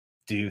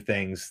do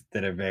things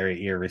that are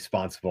very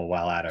irresponsible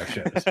while at our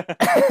shows.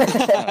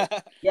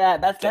 Yeah,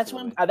 that's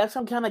Definitely. that's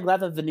why I'm kind of glad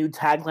that the new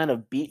tagline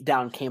of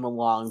Beatdown came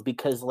along,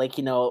 because like,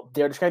 you know,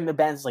 they're describing the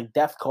bands as like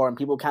deathcore, and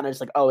people kind of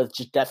just like, oh, it's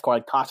just deathcore,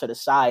 like toss it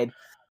aside.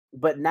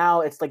 But now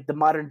it's like the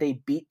modern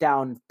day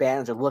Beatdown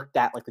bands are looked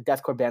at like the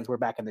deathcore bands were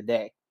back in the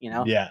day, you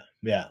know? Yeah.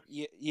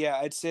 Yeah,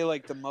 I'd say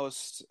like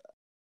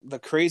the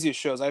craziest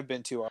shows I've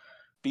been to are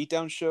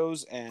beatdown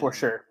shows and For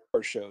sure.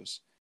 horror shows.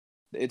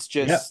 It's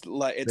just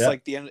like it's Yep.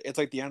 like the end. It's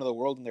like the end of the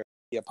world and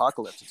the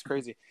apocalypse. It's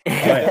crazy.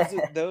 yeah.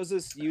 There was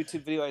this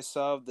YouTube video I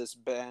saw of this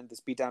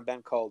beatdown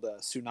band called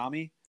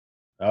Tsunami.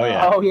 Oh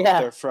yeah. Oh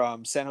yeah. They're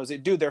from San Jose.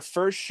 Dude, their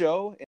first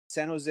show in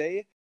San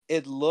Jose,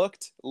 it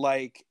looked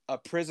like a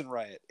prison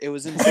riot. It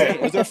was insane.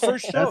 It was their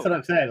first show. That's what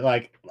I'm saying.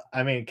 Like,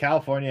 I mean,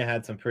 California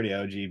had some pretty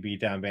OG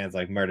beatdown bands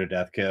like Murder,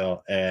 Death,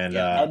 Kill, and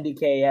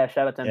MDK, yeah,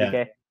 shout out to yeah.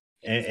 MDK.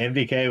 And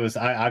MDK was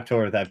I've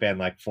toured with that band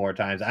like 4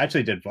 times. I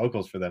actually did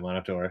vocals for them on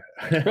a tour.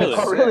 Really?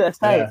 Oh really?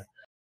 That's nice.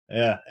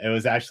 Yeah, it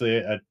was actually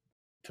a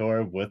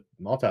tour with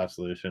Molotov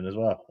Solution as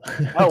well.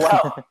 Oh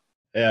wow.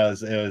 Yeah,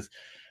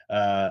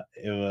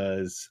 it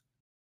was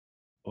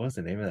what was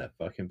the name of that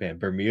fucking band?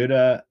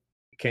 Bermuda,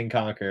 King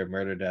Conquer,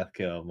 Murder, Death,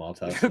 Kill,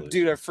 Molotov Solution.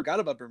 Dude, I forgot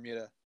about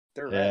Bermuda.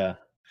 They're rad. Yeah.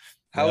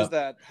 How was Yep.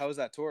 that? How was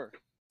that tour?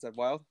 Is that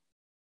wild?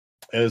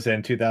 It was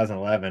in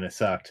 2011. It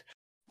sucked.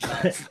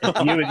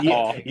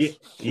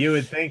 you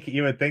would think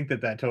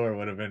that tour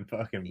would have been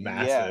fucking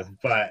massive,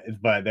 but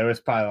there was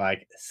probably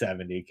like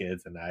 70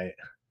 kids a night.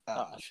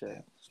 Oh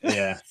shit.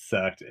 Yeah,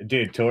 sucked,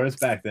 dude. Tours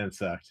back then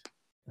sucked.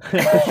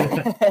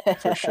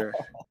 For sure.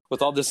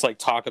 With all this like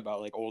talk about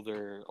like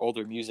older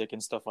music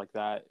and stuff like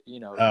that, you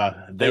know,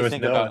 There was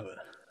think no about-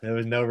 there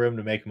was no room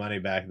to make money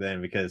back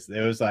then because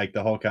it was like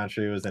the whole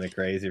country was in a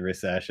crazy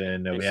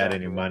recession. Nobody had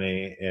any Exactly.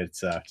 money. It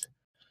sucked.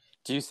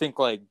 do you think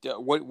like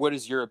what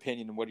is your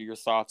opinion and what are your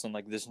thoughts on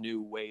like this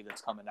new way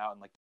that's coming out and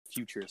like the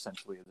future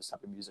essentially of this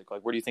type of music?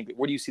 Like where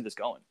do you see this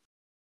going?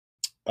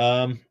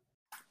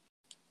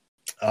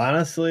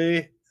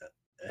 Honestly,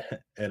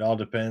 it all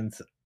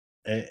depends.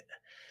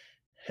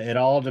 It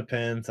all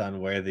depends on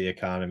where the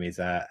economy's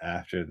at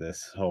after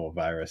this whole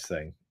virus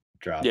thing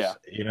drops. Yeah.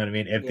 You know what I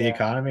mean? If the Yeah.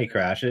 economy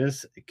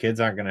crashes, kids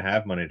aren't going to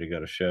have money to go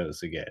to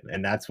shows again.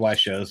 And that's why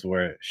shows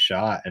were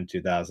shot in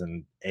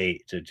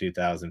 2008 to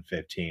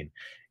 2015.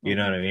 You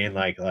know what I mean?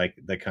 Like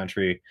the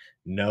country,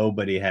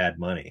 nobody had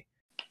money.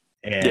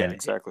 And Yeah,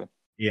 exactly.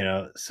 you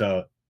know,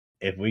 so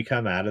if we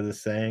come out of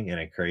this thing in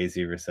a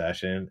crazy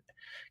recession,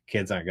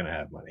 kids aren't going to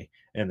have money,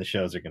 and the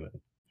shows are going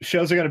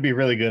to be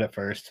really good at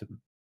first,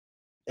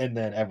 and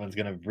then everyone's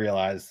going to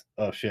realize,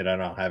 oh shit, I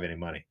don't have any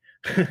money.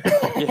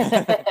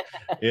 Yeah.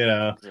 You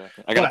know,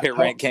 Exactly. I gotta But- pay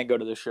rent, can't go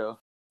to the show.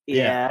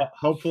 Yeah.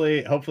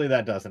 Hopefully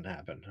that doesn't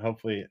happen.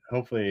 Hopefully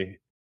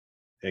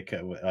it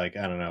could, like,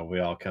 I don't know, we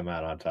all come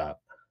out on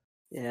top.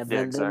 Yeah,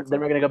 exactly. then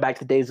we're gonna go back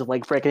to days of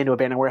like breaking into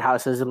abandoned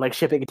warehouses and like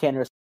shipping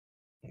containers.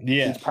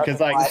 Yeah, Each parking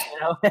because like,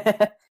 lot, you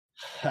know?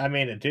 I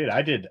mean, dude,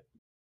 I did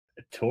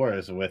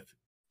tours with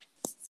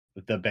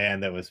the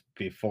band that was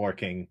before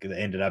King, that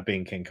ended up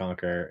being King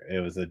Conquer. It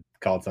was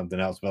called something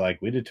else, but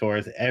like we did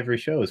tours. Every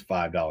show was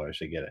 $5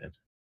 to get in.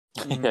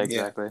 Yeah,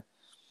 exactly.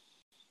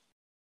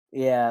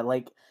 Yeah,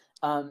 like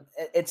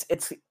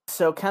it's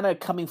so kind of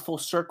coming full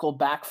circle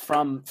back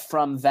from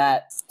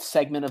that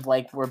segment of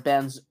like where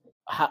bands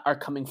are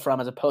coming from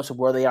as opposed to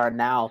where they are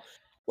now.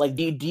 Like,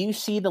 do you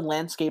see the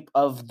landscape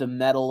of the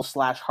metal /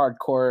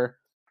 hardcore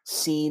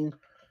scene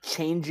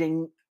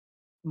changing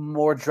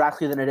more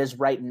drastically than it is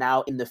right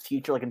now in the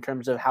future, like in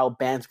terms of how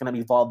bands are going to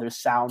evolve their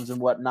sounds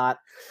and whatnot?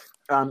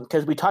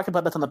 Because we talked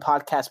about this on the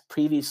podcast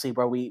previously,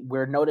 where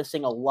we're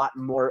noticing a lot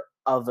more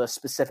of a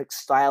specific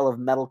style of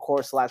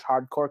metalcore /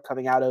 hardcore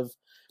coming out of,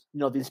 you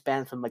know, these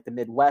bands from like the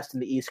Midwest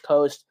and the East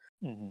Coast,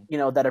 Mhm. you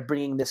know, that are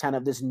bringing this kind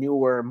of this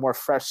newer, more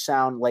fresh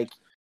sound. Like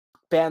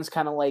bands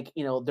kind of like,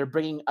 you know, they're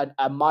bringing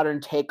a modern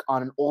take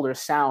on an older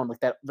sound, like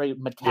that very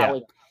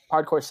metallic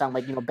hardcore sound,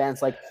 like, you know,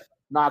 bands like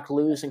Knocked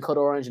Loose and Code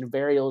Orange and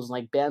Varials and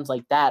like bands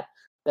like that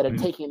are Mhm.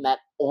 taking that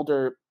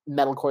older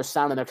metalcore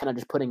sound and they're kind of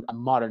just putting a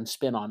modern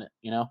spin on it,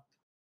 you know?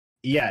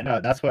 Yeah, no,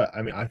 that's what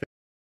I mean. I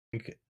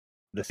think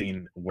the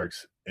scene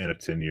works in a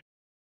 10-year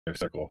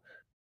circle,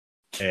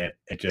 and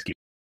it just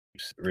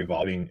keeps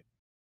revolving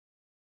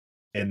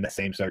in the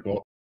same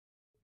circle.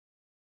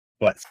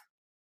 But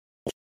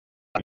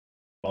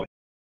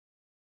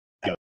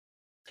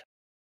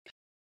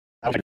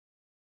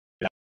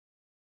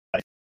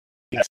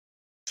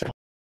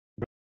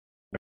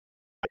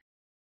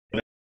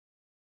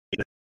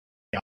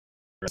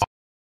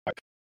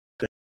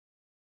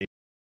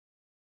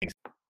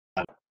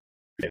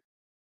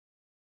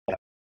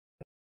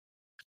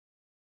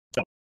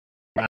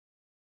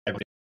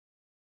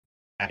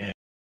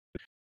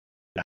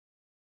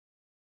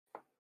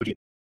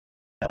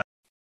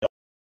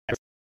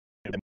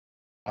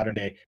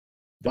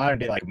modern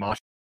day like mosh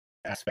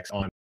aspects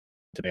on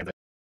to bands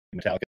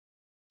like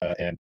Metallica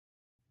and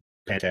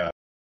Pantera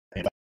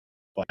and stuff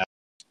like that.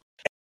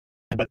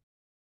 But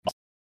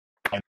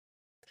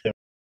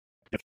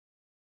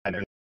and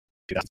early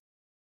 2000s,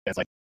 it's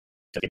like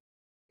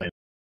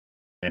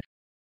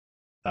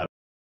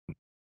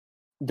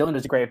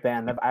Dillinger's a great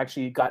band. I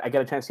got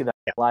a chance to see that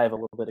live a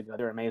little bit ago.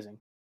 They're amazing.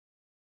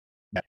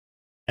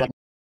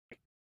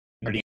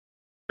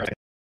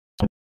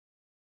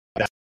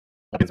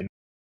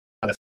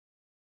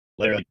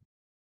 Literally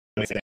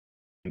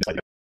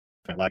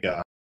like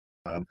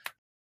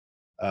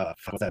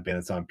what's that band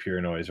that's on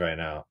Pure Noise right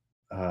now?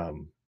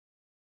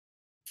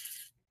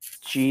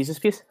 Jesus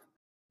piece.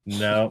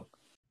 No.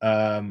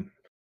 Oh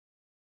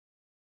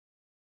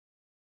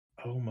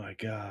my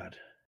god.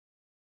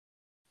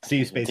 See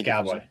You Space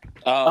Cowboy.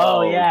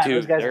 Oh, yeah, dude,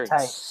 those guys are they're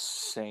tight.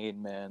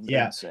 insane, man.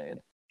 They're insane.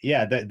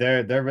 Yeah,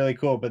 they're really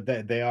cool, but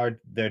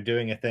they're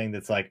doing a thing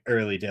that's like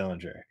early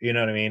Dillinger. You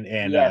know what I mean?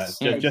 And Yes,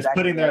 just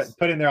exactly,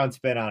 putting their own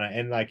spin on it.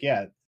 And like,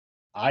 yeah,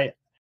 I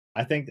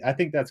think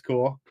that's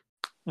cool.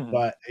 Mhm.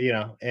 But you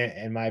know,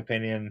 in my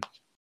opinion,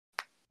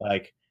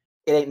 like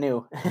It ain't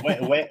new.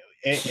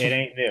 it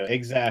ain't new.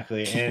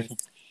 Exactly. And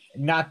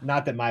not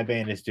that my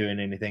band is doing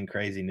anything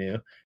crazy new,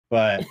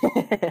 but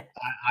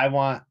I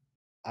want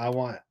I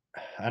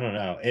don't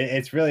know.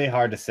 It's really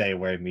hard to say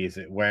where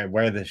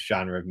this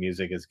genre of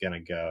music is gonna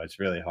go. It's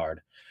really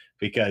hard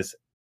because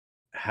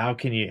how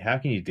can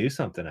you do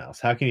something else?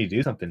 How can you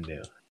do something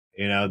new?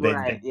 You know,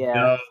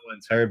 no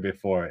one's heard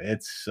before.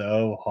 It's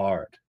so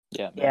hard.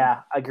 Yeah, man.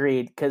 Yeah,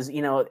 agreed. Because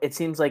it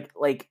seems like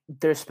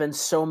there's been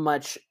so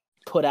much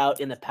put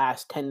out in the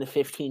past 10 to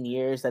 15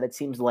 years that it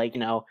seems like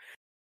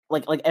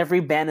like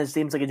every band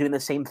seems like it's doing the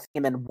same thing,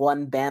 and then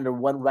one band or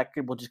one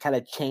record will just kind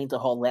of change the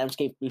whole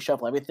landscape,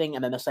 reshuffle everything,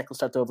 and then the cycle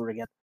starts over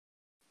again.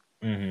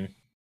 Mm-hmm.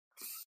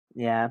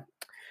 Yeah.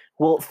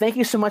 Well, thank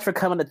you so much for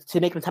coming to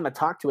make the time to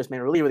talk to us,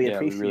 man. Really appreciate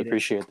we really it.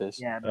 appreciate this.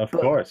 Yeah, of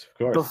course.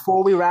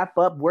 Before we wrap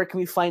up, where can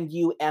we find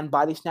you and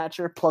Body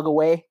Snatcher? Plug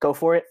away. Go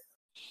for it.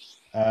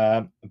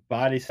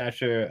 Body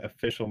Snatcher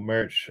official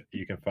merch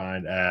you can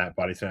find at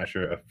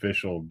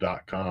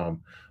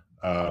bodysnatcherofficial.com.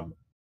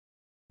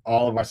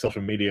 All of our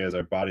social medias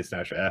are Body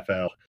Snatcher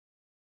FL.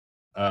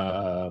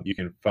 You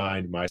can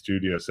find my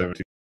studio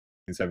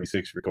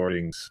 1776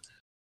 recordings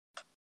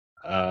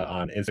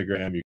on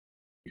Instagram. You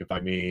can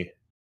find me,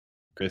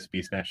 Chris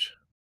B Snatch,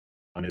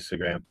 on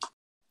Instagram.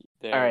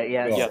 All right,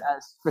 yeah. Cool.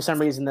 For some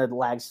reason, the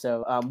lags.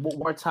 So, one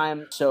more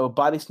time. So,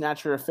 Body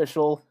Snatcher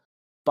official,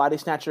 Body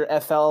Snatcher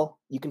FL.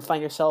 You can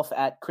find yourself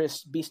at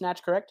Chris B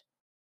Snatch, correct?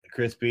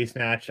 Chris B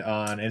Snatch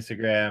on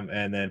Instagram,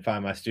 and then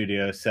find my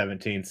studio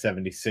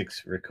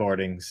 1776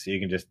 recordings. You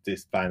can just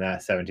find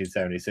that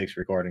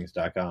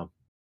 1776recordings.com.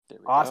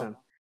 Awesome.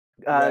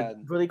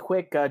 Really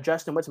quick,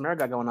 Justin, what's Mara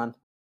got going on?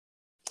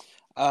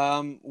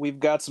 We've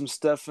got some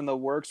stuff in the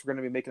works. We're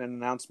going to be making an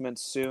announcement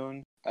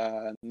soon,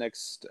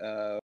 next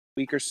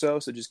week or so.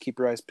 So just keep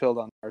your eyes peeled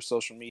on our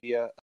social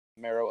media,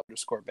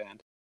 Marrow_band.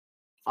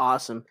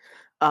 Awesome.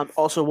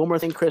 Also, one more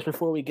thing, Chris,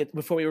 before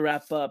we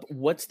wrap up,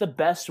 what's the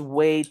best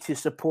way to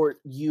support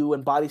you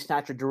and Body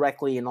Snatcher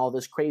directly and all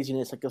this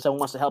craziness? Like, if someone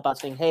wants to help out,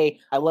 saying, "Hey,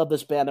 I love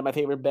this band, they're my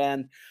favorite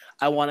band.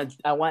 I want to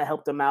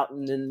help them out,"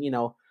 and then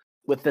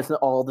with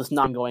all this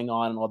non going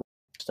on and all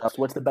that stuff,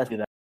 what's the best way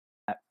to do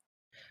that?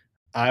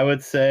 I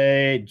would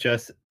say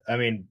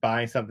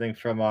buying something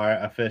from our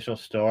official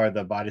store,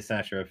 the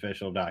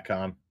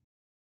bodysnatcherofficial.com.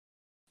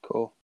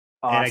 Cool.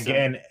 Awesome.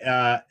 And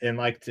again, in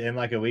like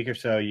a week or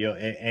so,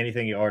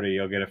 anything you order,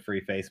 you'll get a free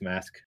face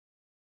mask.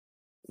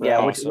 Yeah,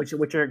 awesome.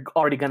 which are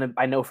already gonna,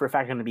 I know for a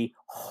fact, gonna be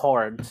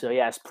hard. So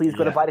yes, please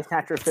go to Body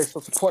Snatcher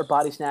official, support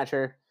Body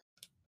Snatcher.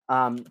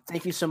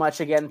 Thank you so much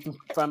again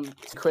from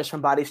Chris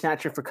from Body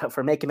Snatcher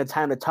for making the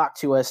time to talk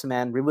to us,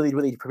 man. We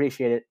really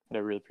appreciate it. I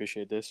really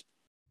appreciate this.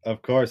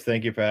 Of course,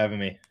 thank you for having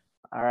me.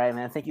 All right,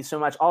 man. Thank you so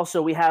much.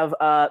 Also, we have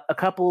a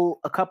couple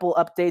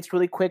updates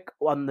really quick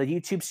on the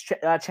YouTube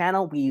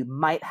channel. We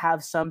might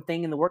have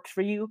something in the works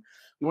for you.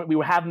 We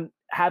haven't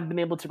been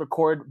able to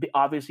record,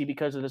 obviously,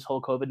 because of this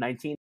whole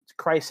COVID-19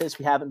 crisis.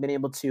 We haven't been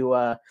able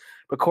to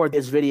record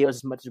this video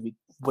as much as we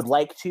would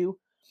like to.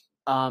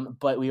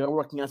 But we are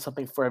working on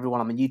something for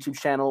everyone on the YouTube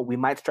channel. We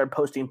might start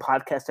posting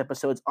podcast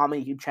episodes on the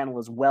YouTube channel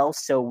as well.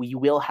 So we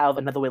will have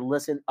another way to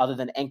listen other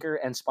than Anchor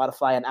and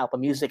Spotify and Apple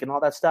Music and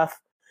all that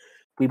stuff.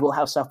 We will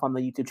have stuff on the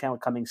YouTube channel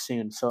coming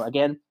soon. So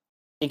again,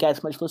 thank you guys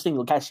so much for listening.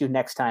 We'll catch you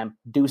next time.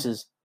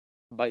 Deuces.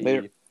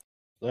 Bye.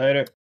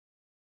 Later.